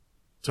up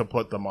to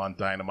put them on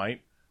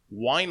Dynamite.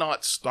 Why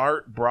not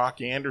start Brock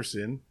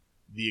Anderson,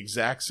 the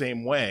exact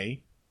same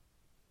way.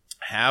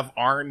 Have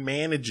Arn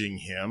managing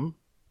him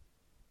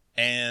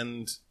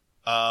and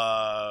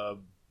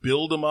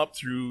build him up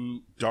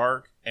through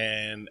Dark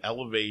and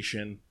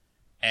Elevation,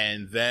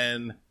 and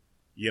then,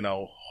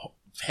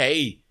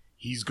 hey,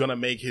 he's going to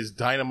make his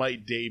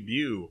Dynamite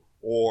debut,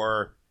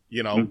 or,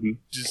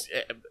 just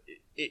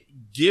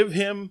give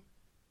him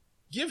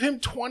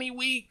 20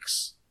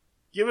 weeks.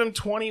 Give him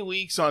 20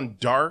 weeks on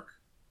Dark,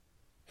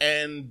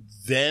 and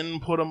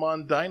then put him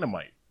on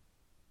Dynamite.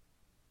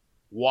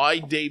 Why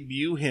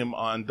debut him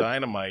on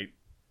Dynamite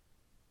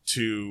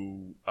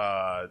to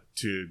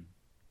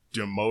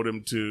demote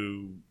him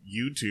to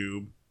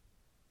YouTube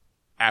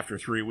after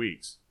 3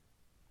 weeks?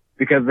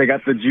 Because they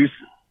got the juice.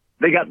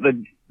 They got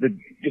the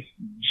just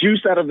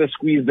juice out of the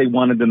squeeze they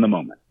wanted in the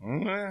moment.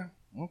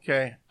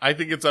 Okay, I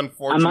think it's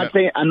unfortunate.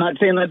 I'm not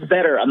saying that's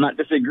better. I'm not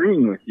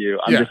disagreeing with you.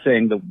 I'm just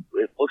saying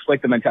it looks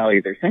like the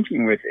mentality they're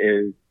thinking with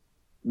is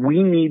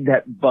we need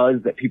that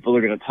buzz that people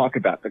are going to talk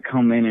about to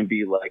come in and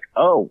be like,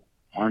 oh,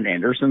 Arn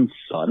Anderson's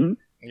son?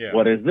 Yeah.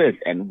 What is this?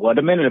 And what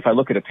a minute, if I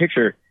look at a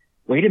picture,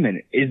 wait a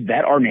minute, is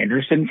that Arn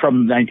Anderson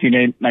from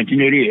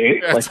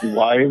 1988? Like,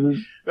 why is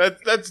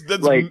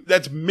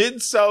that's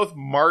Mid-South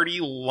Marty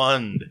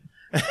Lund.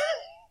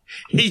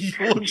 He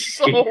looks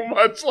so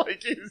much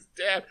like his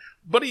dad,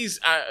 but he's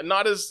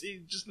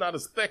just not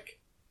as thick.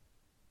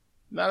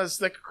 Not as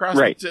thick across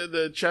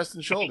the chest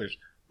and shoulders.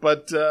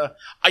 But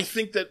I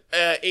think that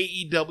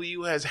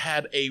AEW has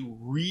had a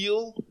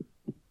real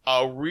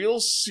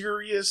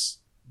serious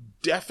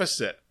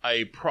deficit,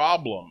 a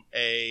problem,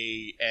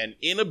 an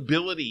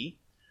inability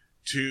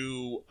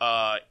to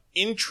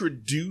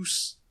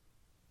introduce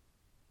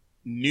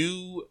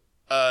new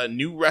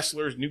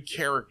wrestlers, new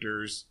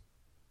characters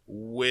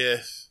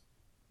with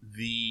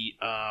the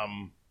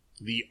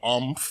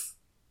oomph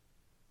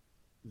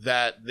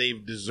that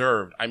they've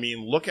deserved. I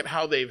mean, look at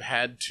how they've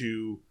had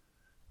to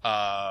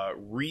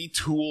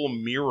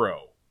retool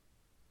Miro.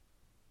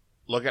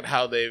 Look at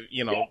how they've,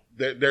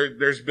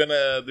 there's been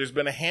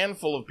a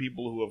handful of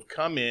people who have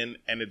come in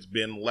and it's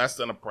been less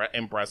than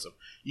impressive.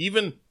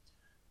 Even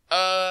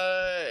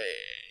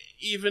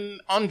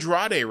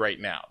Andrade right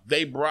now,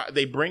 they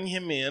bring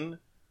him in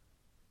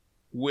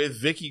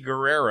with Vicky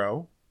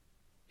Guerrero.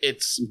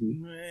 It's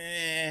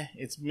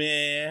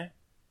meh.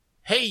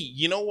 Hey,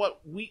 you know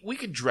what? We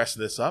could dress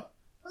this up.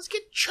 Let's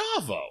get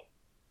Chavo.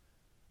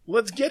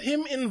 Let's get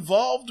him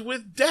involved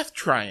with Death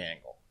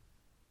Triangle.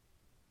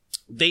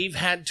 They've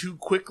had to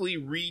quickly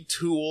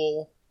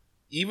retool,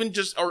 even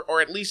just, or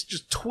at least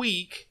just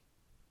tweak,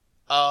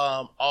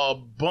 a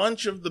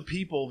bunch of the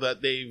people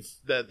that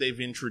they've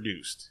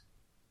introduced,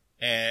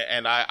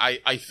 and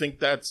I think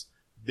that's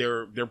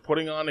they're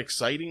putting on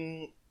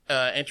exciting,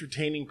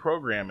 entertaining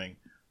programming,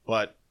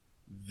 but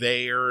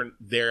they are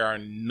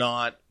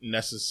not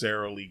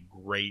necessarily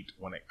great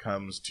when it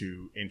comes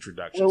to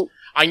introductions. Well,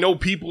 I know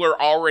people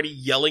are already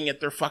yelling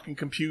at their fucking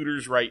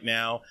computers right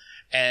now,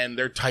 and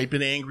they're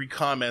typing angry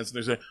comments, and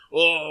they're saying,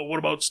 "Oh, what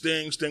about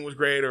Sting? Sting was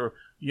great," or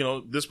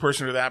this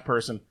person or that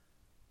person.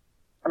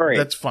 All right,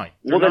 that's fine.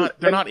 They're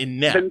not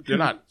inept. They're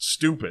not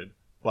stupid,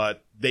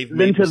 but they've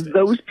made mistakes. To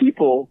those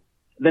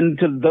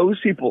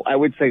people, I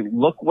would say,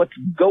 look what's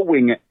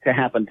going to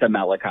happen to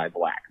Malachi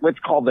Black. Let's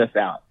call this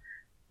out.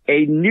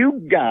 A new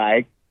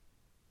guy,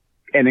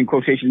 and in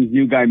quotations,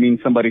 new guy means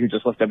somebody who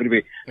just left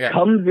WWE,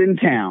 comes in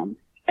town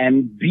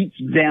and beats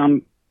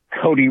down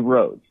Cody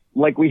Rhodes.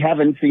 Like we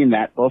haven't seen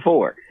that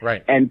before.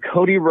 Right. And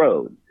Cody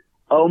Rhodes,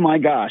 oh my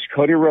gosh,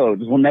 Cody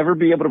Rhodes will never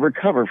be able to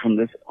recover from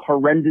this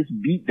horrendous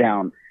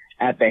beatdown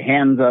at the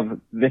hands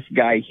of this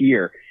guy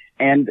here.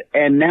 And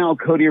now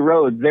Cody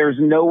Rhodes, there's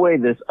no way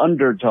this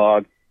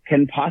underdog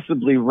can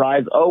possibly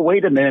rise. Oh,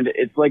 wait a minute.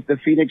 It's like the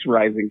Phoenix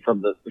rising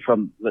from the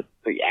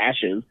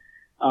ashes.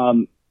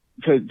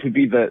 To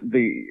be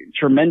the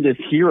tremendous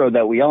hero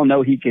that we all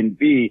know he can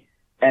be.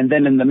 And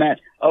then in the match,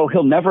 oh,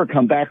 he'll never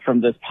come back from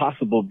this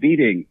possible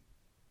beating.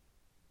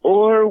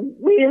 Or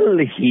will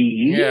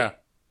he? Yeah.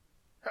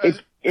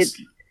 It's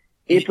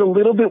a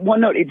little bit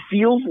one note. It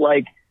feels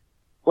like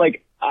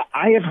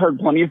I have heard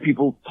plenty of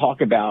people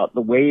talk about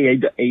the way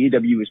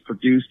AEW is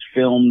produced,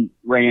 filmed,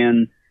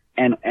 ran,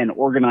 and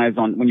organized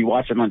on, when you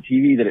watch it on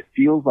TV, that it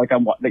feels like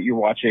that you're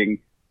watching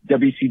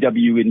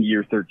WCW in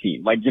year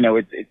 13. Like,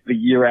 it's the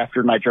year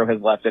after Nitro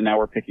has left and now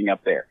we're picking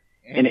up there.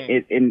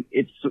 Mm-hmm. And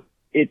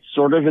it's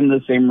sort of in the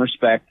same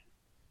respect.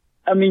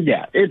 I mean,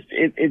 yeah,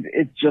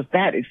 it's just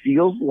that. It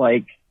feels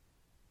like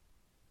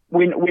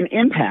when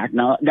Impact,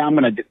 now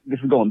this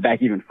is going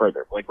back even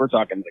further. Like, we're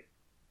talking like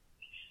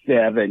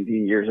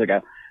 17 years ago.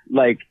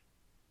 Like,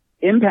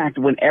 Impact,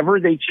 whenever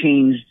they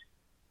changed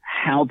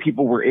how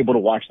people were able to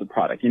watch the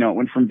product, it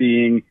went from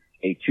being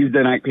a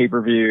Tuesday night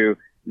pay-per-view.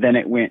 Then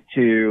it went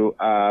to,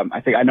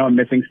 I know I'm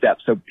missing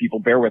steps, so people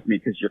bear with me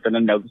because you're going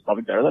to know this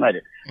probably better than I do.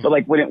 Mm-hmm. But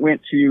like when it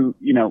went to,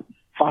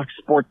 Fox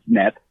Sports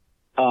Net,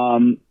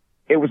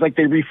 it was like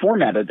they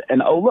reformatted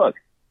and, oh, look,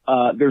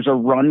 there's a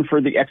run for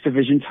the X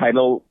Division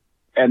title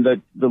and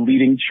the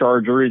leading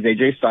charger is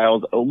AJ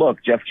Styles. Oh, look,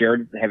 Jeff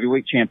Jarrett is the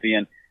heavyweight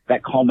champion.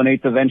 That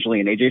culminates eventually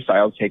in AJ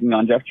Styles taking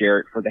on Jeff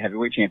Jarrett for the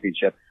heavyweight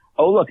championship.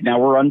 Oh, look, now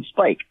we're on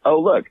Spike. Oh,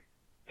 look,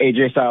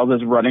 AJ Styles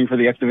is running for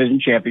the X Division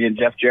champion.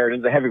 Jeff Jarrett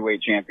is the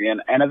heavyweight champion,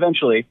 and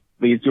eventually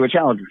leads to a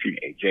challenge between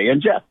AJ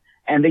and Jeff.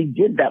 And they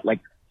did that like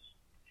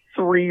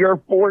 3 or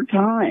 4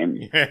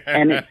 times.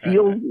 And it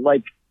feels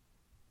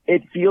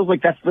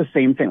like that's the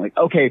same thing. Like,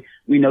 okay,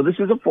 we know this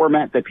is a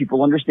format that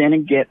people understand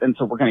and get, and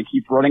so we're going to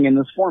keep running in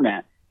this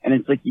format. And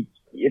it's like,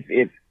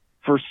 if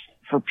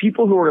for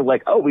people who are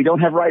like, oh, we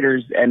don't have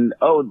writers, and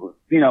oh,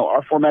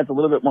 our format's a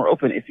little bit more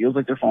open, it feels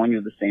like they're falling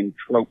into the same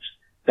tropes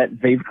that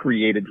they've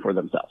created for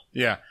themselves.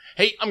 Yeah.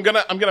 Hey, I'm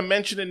gonna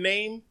mention a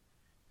name,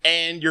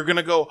 and you're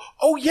gonna go,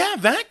 oh yeah,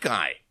 that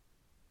guy.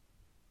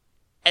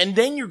 And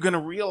then you're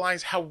gonna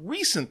realize how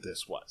recent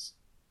this was.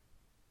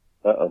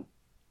 Uh-oh.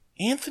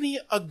 Anthony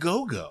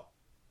Ogogo.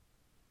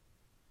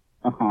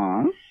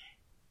 Uh-huh.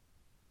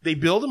 They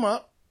build him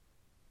up.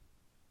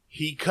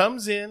 He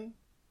comes in.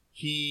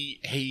 They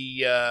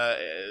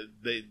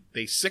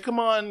sick him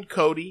on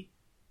Cody.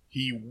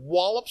 He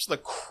wallops the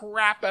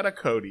crap out of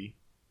Cody.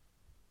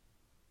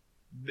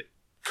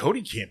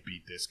 Cody can't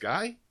beat this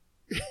guy.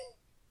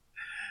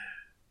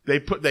 They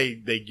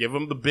give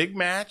him the big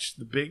match,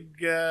 the big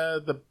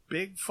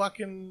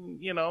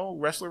fucking,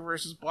 wrestler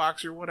versus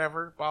boxer,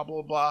 whatever, blah,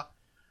 blah, blah.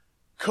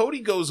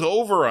 Cody goes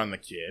over on the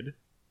kid,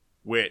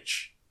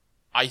 which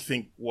I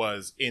think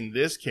was, in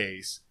this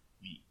case,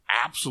 the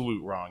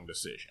absolute wrong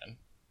decision.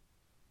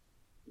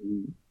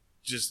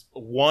 Just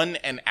 1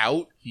 and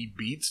out, he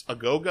beats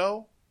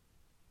Ogogo.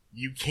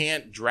 You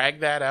can't drag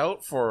that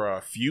out for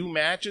a few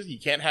matches. You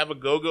can't have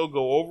Ogogo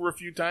go over a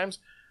few times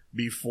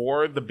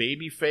before the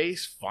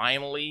babyface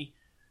finally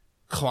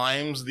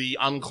climbs the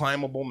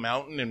unclimbable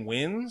mountain and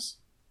wins.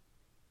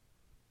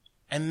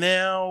 And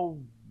now,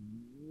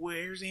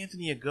 where's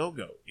Anthony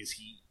Ogogo? Is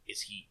he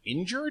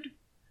injured?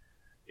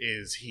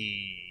 Is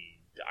he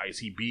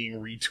being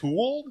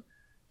retooled?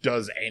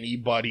 Does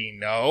anybody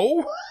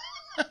know?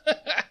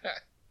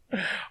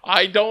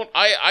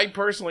 I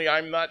personally,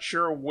 I'm not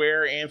sure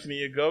where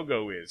Anthony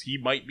Ogogo is. He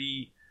might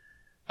be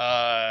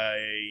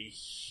injured.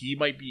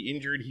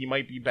 He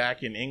might be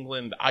back in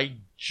England. I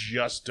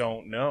just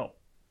don't know.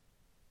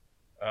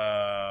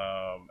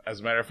 As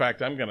a matter of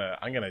fact, I'm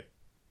gonna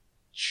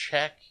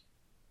check.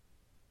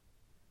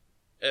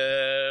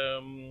 I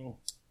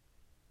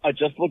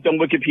just looked on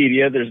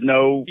Wikipedia. There's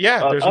no.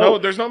 Yeah, there's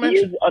no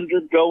mention. He is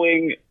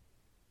undergoing.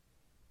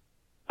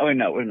 Oh wait,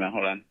 no, wait a minute,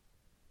 hold on.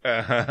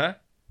 Uh-huh.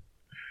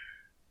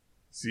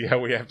 See how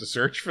we have to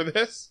search for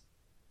this?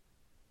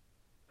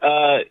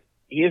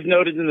 He has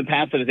noted in the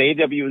past that his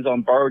AEW is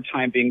on borrowed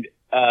time, being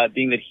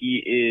that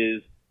he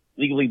is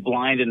legally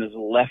blind in his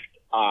left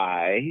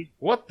eye.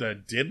 What the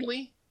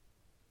diddly?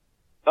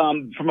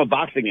 From a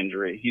boxing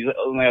injury. He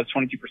only has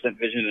 22%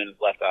 vision in his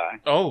left eye.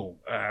 Oh,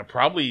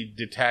 probably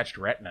detached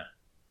retina.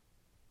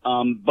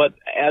 But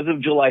as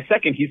of July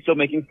 2nd, he's still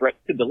making threats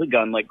to Billy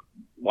Gunn, like,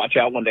 watch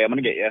out, one day I'm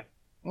gonna get you.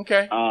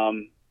 Okay.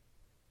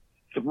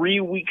 3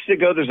 weeks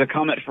ago, there's a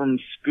comment from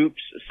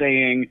Scoops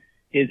saying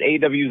his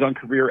AEW is on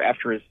career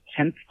after his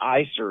 10th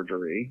eye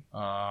surgery.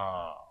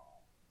 Oh.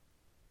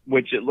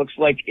 Which it looks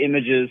like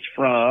images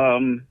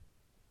from...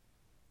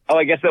 Oh,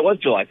 I guess that was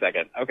July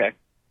 2nd. Okay.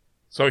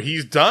 So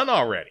he's done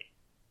already.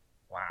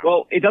 Wow.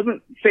 Well, it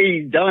doesn't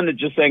say he's done. It's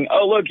just saying,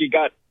 oh, look, he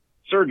got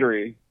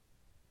surgery.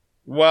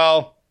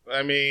 Well,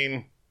 I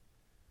mean...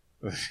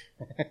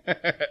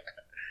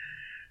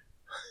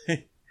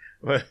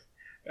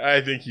 I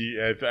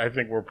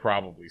think we're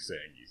probably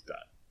saying he's done,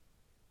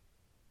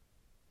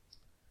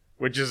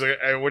 which is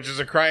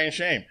a crying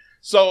shame.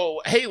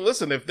 So hey,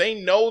 listen, if they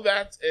know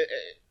that,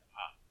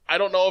 I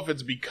don't know if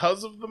it's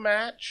because of the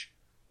match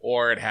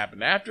or it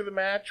happened after the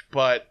match,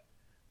 but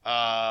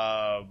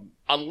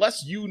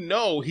unless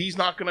he's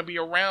not going to be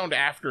around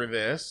after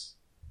this,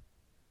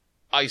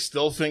 I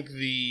still think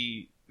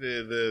the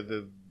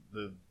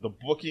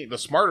booking, the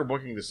smarter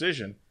booking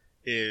decision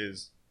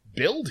is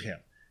build him.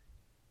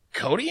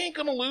 Cody ain't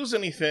going to lose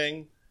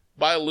anything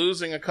by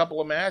losing a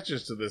couple of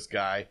matches to this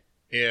guy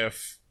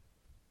if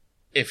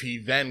he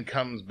then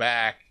comes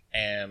back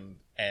and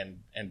the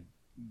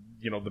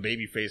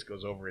babyface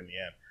goes over in the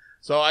end.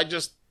 So I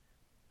just,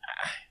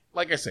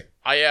 like I say,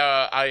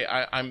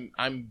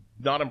 I'm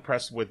not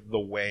impressed with the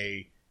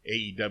way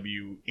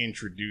AEW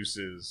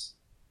introduces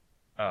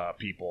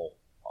people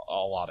a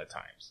lot of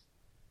times.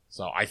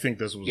 So I think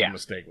this was a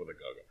mistake with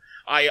Ogogo.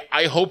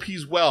 I hope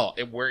he's well.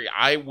 Where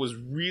I was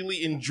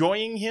really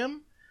enjoying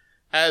him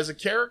as a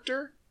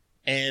character,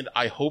 and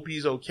I hope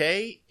he's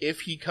okay.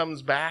 If he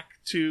comes back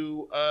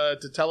to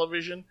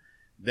television,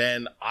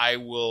 then I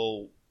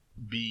will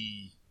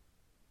be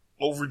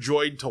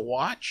overjoyed to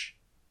watch.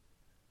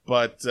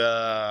 But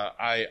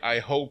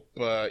I hope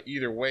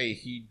either way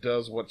he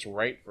does what's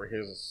right for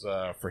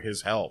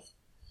his health.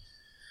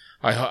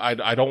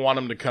 I don't want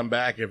him to come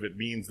back if it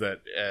means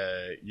that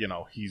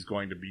he's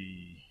going to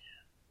be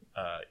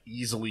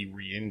easily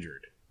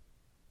re-injured.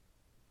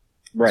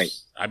 Right.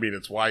 I mean,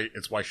 it's why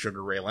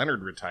Sugar Ray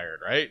Leonard retired,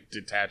 right?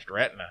 Detached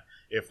retina,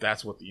 if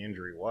that's what the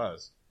injury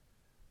was.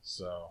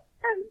 So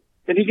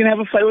then he can have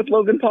a fight with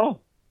Logan Paul.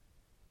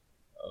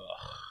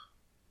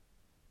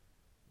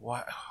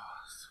 Why?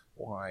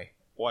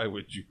 Why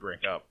would you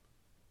bring up?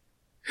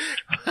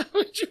 Why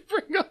would you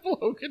bring up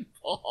Logan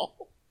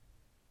Paul?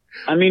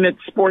 I mean, it's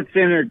sports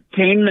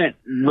entertainment,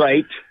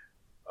 right?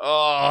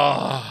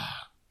 Oh,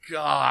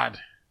 God.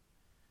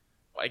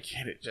 Why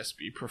can't it just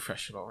be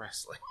professional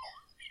wrestling?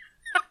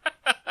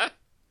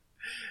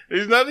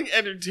 There's nothing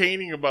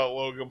entertaining about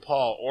Logan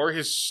Paul or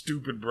his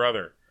stupid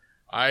brother.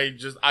 I'm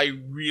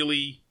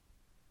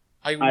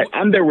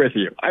there with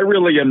you. I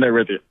really am there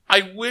with you.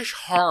 I wish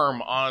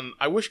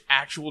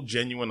actual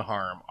genuine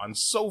harm on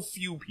so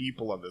few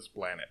people on this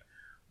planet.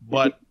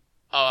 But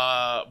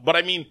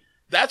I mean,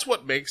 that's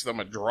what makes them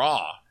a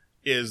draw,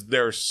 is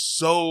they're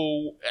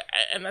so,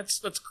 and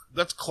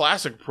that's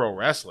classic pro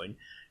wrestling,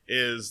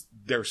 is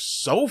they're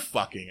so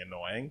fucking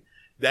annoying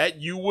that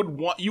you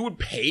would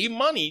pay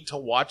money to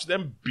watch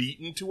them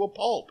beaten to a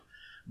pulp.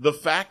 The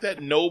fact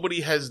that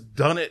nobody has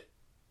done it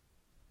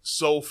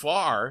so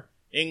far,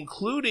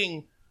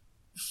 including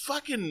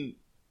fucking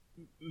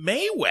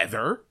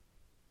Mayweather,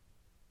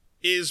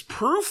 is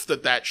proof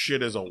that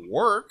shit is a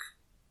work.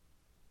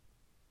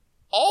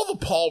 All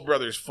the Paul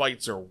brothers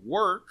fights are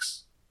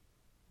works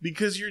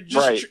because you're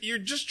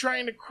just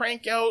trying to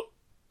crank out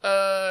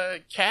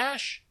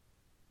cash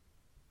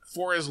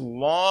for as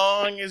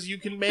long as you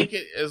can make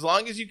it, as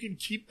long as you can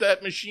keep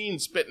that machine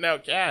spitting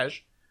out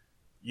cash.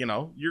 You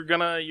know, you're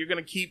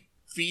gonna keep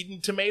feeding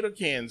tomato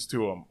cans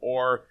to them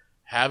or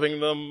having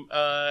them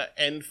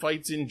end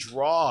fights in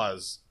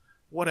draws,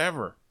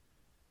 whatever.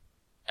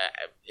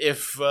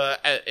 If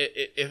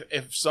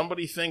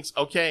somebody thinks,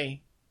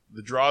 okay,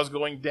 the draw's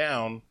going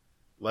down,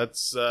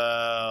 let's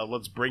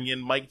bring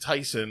in Mike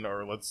Tyson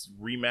or let's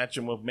rematch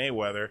him with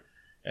Mayweather,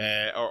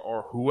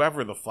 or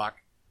whoever the fuck,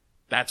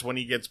 that's when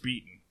he gets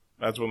beaten.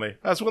 That's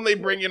when they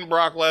bring in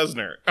Brock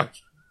Lesnar.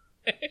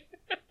 Okay.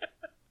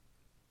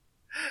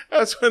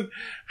 That's when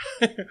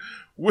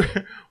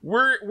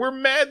we're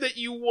mad that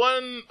you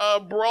won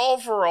Brawl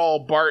for All,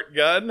 Bart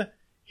Gunn.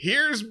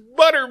 Here's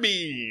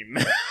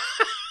Butterbean.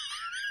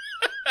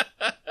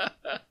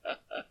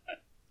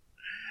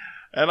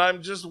 And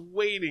I'm just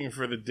waiting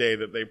for the day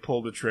that they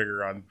pull the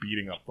trigger on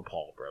beating up the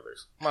Paul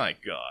brothers. My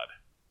God.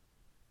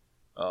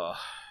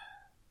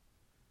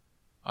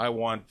 I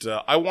want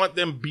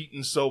them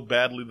beaten so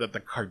badly that the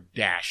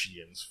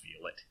Kardashians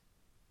feel it.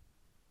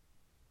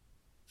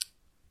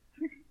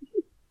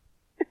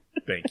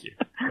 Thank you.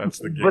 That's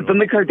the giggle. But then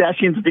the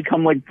Kardashians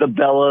become like the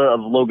Bella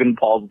of Logan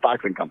Paul's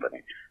boxing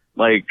company.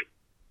 Like,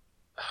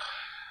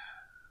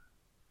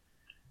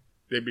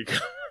 they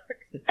become.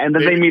 And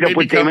then they meet up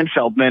with Damon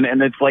Feldman,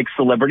 and it's like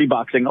celebrity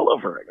boxing all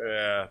over again.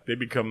 Yeah, they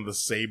become the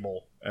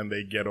Sable, and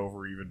they get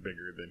over even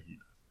bigger than he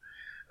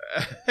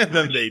does.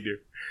 Than they do.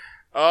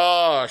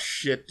 Oh,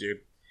 shit,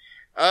 dude.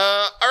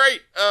 All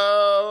right.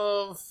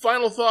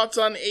 Final thoughts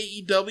on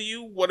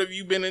AEW. What have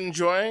you been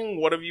enjoying?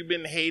 What have you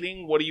been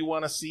hating? What do you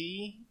want to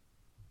see?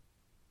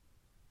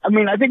 I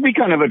mean, I think we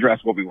kind of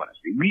addressed what we want to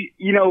see. We,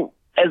 you know,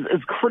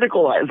 as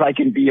critical as I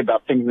can be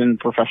about things in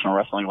professional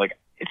wrestling, like,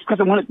 it's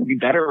because I want it to be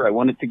better. I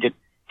want it to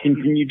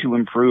continue to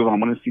improve. I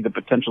want to see the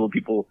potential of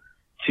people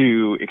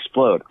to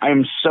explode. I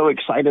am so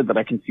excited that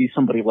I can see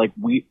somebody like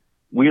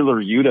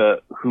Wheeler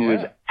Yuta, who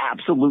is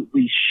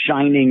absolutely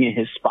shining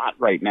his spot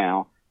right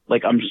now.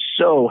 Like, I'm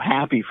so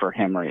happy for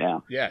him right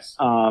now. Yes.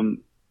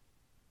 Random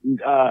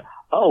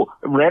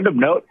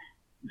note.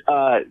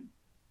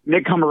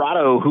 Nick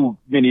Camarado, who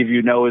many of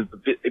you know is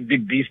the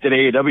big beast at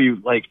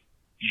AEW, like,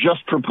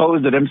 just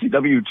proposed at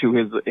MCW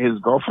to his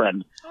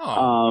girlfriend,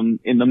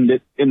 in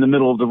the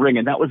middle of the ring.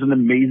 And that was an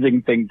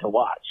amazing thing to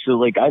watch. So,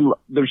 like,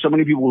 there's so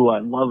many people who I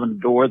love and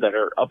adore that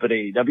are up at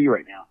AEW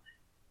right now.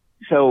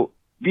 So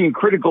being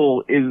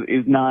critical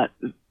is not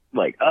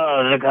like,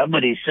 oh, the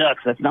company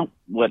sucks. That's not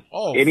what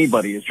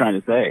anybody is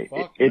trying to say.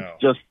 It's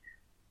just,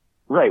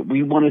 right.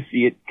 We want to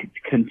see it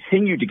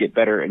continue to get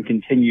better and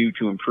continue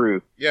to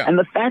improve. Yeah. And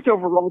the fact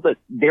overall that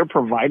they're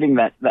providing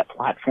that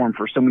platform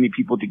for so many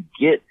people to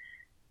get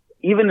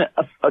even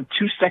a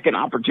 2-second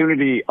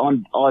opportunity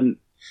on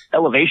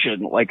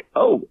Elevation, like,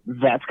 oh,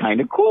 that's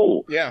kind of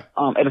cool. Yeah.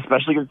 And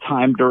especially at a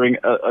time during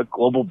a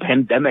global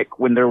pandemic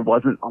when there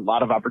wasn't a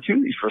lot of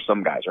opportunities for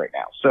some guys right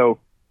now. So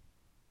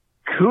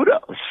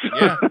kudos.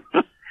 Yeah.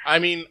 I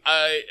mean,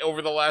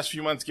 over the last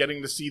few months,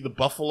 getting to see the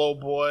Buffalo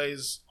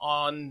Boys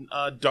on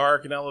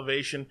Dark and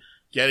Elevation,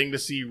 getting to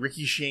see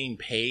Ricky Shane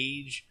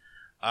Page,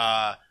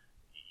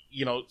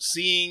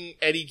 seeing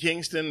Eddie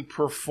Kingston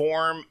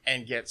perform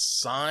and get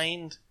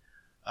signed,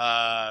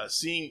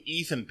 seeing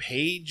Ethan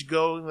Page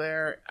go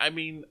there. I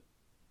mean,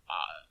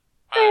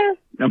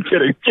 I'm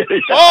kidding.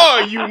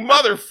 Oh, you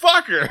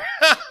motherfucker!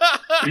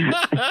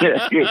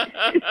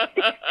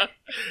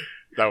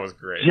 That was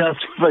great. Just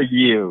for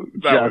you.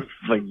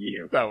 For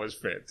you. That was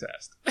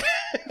fantastic.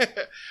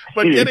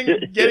 But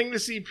getting to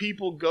see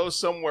people go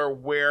somewhere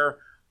where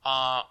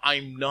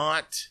I'm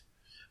not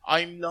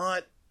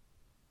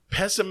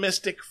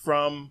pessimistic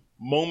from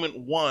moment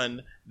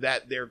one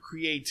that their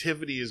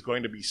creativity is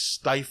going to be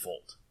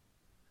stifled.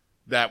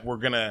 That we're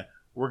gonna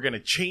We're going to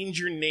change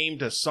your name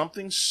to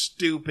something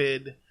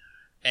stupid.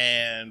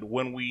 And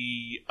when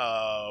we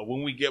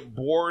get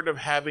bored of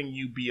having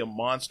you be a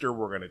monster,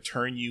 we're going to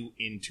turn you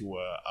into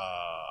a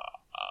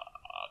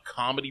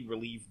comedy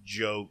relief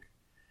joke.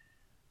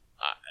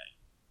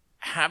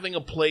 Having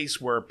a place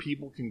where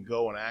people can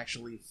go and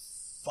actually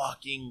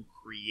fucking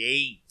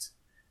create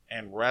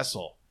and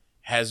wrestle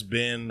has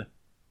been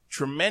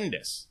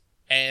tremendous.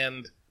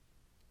 And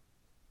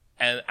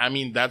I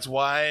mean, that's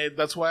why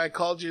I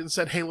called you and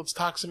said, hey, let's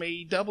talk some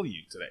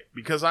AEW today,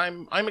 because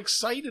I'm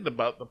excited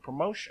about the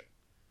promotion.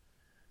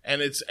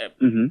 And it's,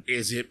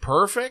 Is it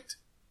perfect?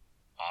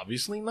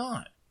 Obviously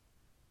not.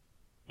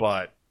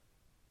 But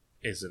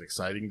is it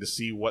exciting to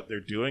see what they're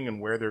doing and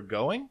where they're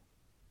going?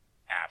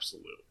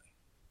 Absolutely.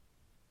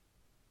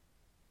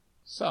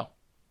 So,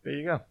 there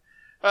you go.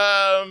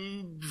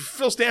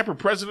 Phil Stamper,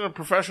 president of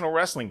Professional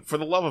Wrestling. For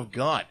the love of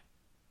God,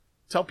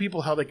 tell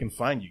people how they can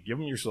find you. Give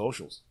them your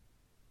socials.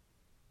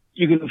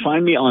 You can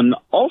find me on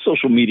all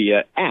social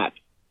media at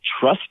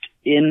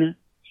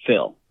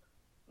TrustInPhil.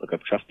 Look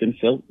up Trust in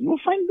Phil. You will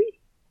find me.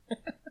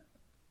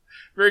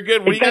 Very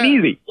good. It's that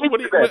easy.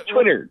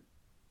 Twitter.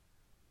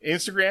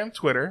 Instagram,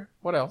 Twitter.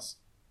 What else?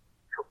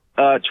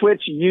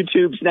 Twitch,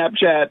 YouTube,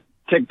 Snapchat,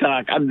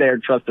 TikTok. I'm there.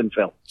 Trust in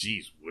Phil.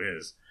 Jeez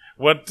whiz.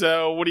 What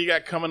do you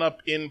got coming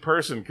up in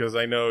person? Because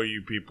I know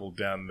you people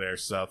down there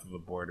south of the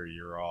border,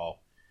 you're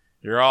all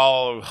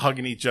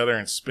hugging each other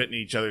and spitting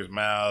each other's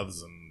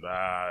mouths and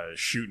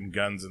shooting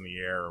guns in the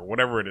air or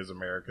whatever it is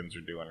Americans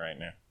are doing right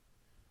now.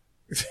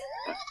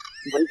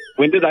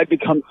 When did I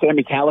become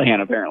Sammy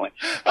Callahan? Apparently,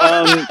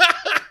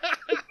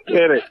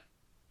 get it.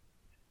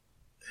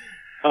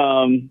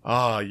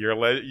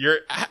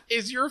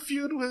 Is your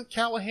feud with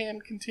Callahan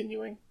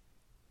continuing?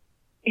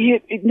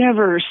 It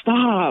never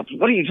stops.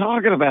 What are you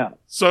talking about?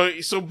 So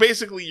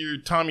basically, you're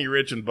Tommy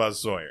Rich and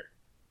Buzz Sawyer.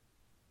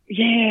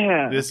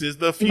 Yeah. This is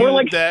the feud more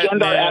like that Skandar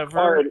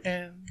never Akbar.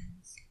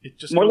 ends. It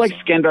just more like on.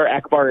 Skandar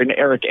Akbar and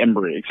Eric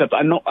Embry, except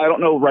I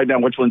don't know right now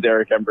which one's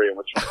Eric Embry and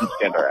which one's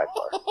Skandar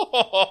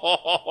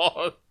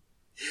Akbar.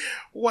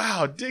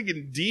 Wow,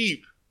 digging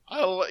deep.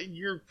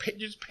 You're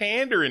just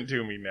pandering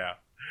to me now.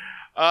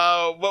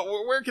 But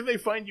where can they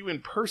find you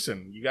in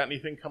person? You got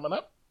anything coming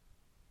up?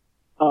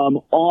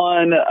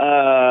 On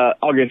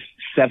August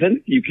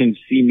 7th, you can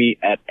see me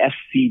at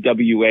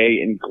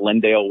SCWA in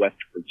Glendale, West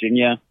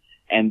Virginia.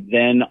 And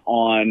then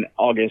on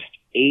August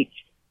 8th,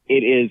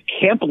 it is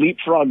Camp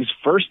Leapfrog's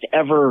first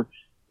ever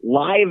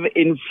live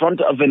in front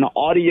of an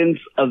audience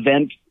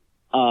event,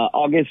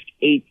 August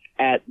 8th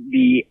at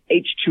the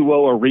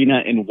H2O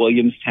Arena in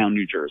Williamstown,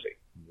 New Jersey.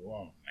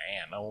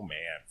 Oh man.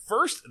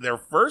 Their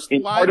first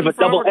in live part of a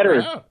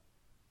doubleheader.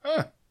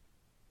 Huh.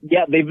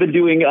 Yeah, they've been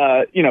doing,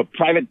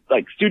 private,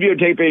 studio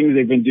tapings.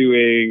 They've been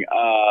doing,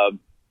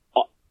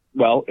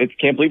 it's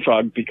Camp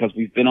Leapfrog because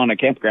we've been on a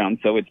campground,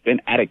 so it's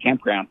been at a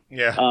campground.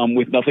 Yeah.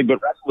 With nothing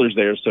but wrestlers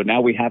there. So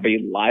now we have a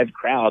live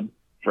crowd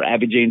for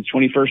Abby Jane's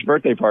 21st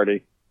birthday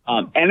party.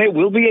 And it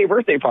will be a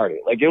birthday party.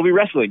 It'll be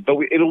wrestling, but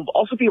it'll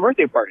also be a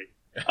birthday party.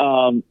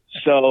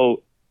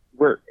 So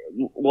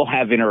we'll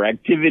have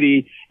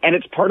interactivity, and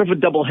it's part of a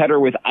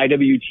doubleheader with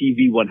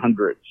IWTV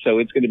 100. So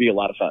it's going to be a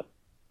lot of fun.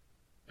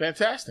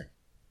 Fantastic.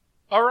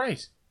 All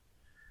right.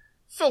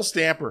 Phil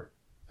Stamper,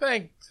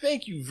 thank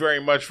you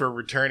very much for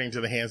returning to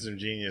the Handsome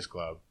Genius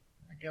Club.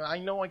 I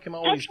know I can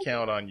always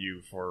count on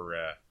you for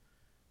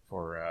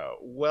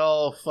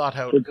well thought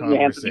out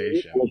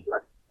conversation.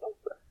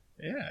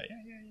 Yeah.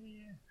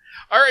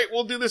 All right,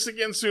 we'll do this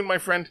again soon, my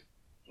friend.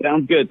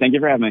 Sounds good. Thank you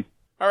for having me.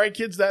 All right,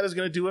 kids, that is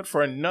going to do it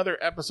for another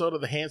episode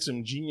of the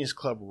Handsome Genius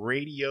Club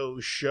radio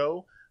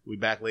show. We'll be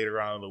back later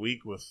on in the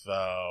week with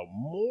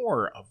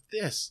more of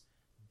this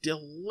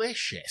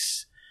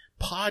delicious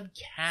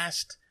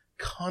podcast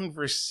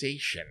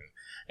conversation.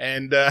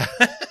 And I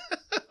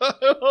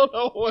don't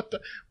know what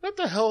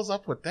the hell's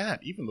up with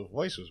that. Even the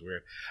voice was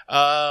weird.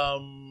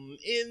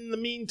 In the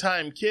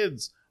meantime,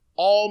 kids,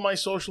 all my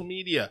social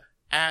media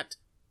at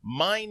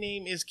My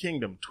Name is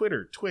Kingdom,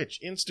 Twitter, Twitch,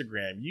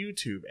 Instagram,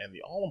 YouTube, and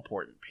the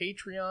all-important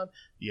Patreon.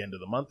 The end of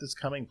the month is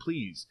coming.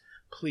 Please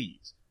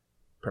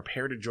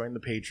prepare to join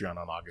the Patreon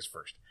on August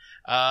 1st.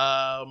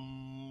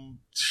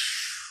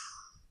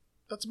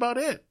 That's about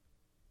it.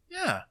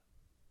 Yeah.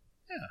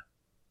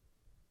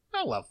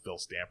 I love Phil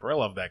Stamper. I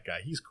love that guy.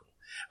 He's cool.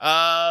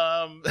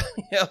 I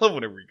love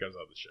whenever he comes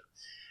on the show.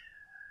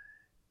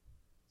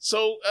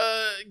 So,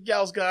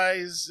 gals,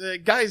 gals,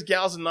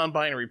 and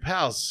non-binary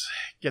pals,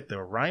 get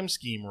the rhyme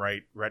scheme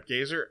right, Rhett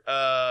Gazer.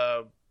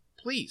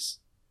 Please,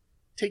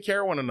 take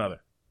care of one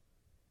another.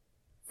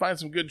 Find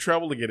some good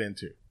trouble to get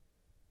into.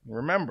 And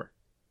remember,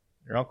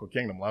 your Uncle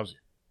Kingdom loves you.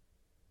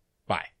 Bye.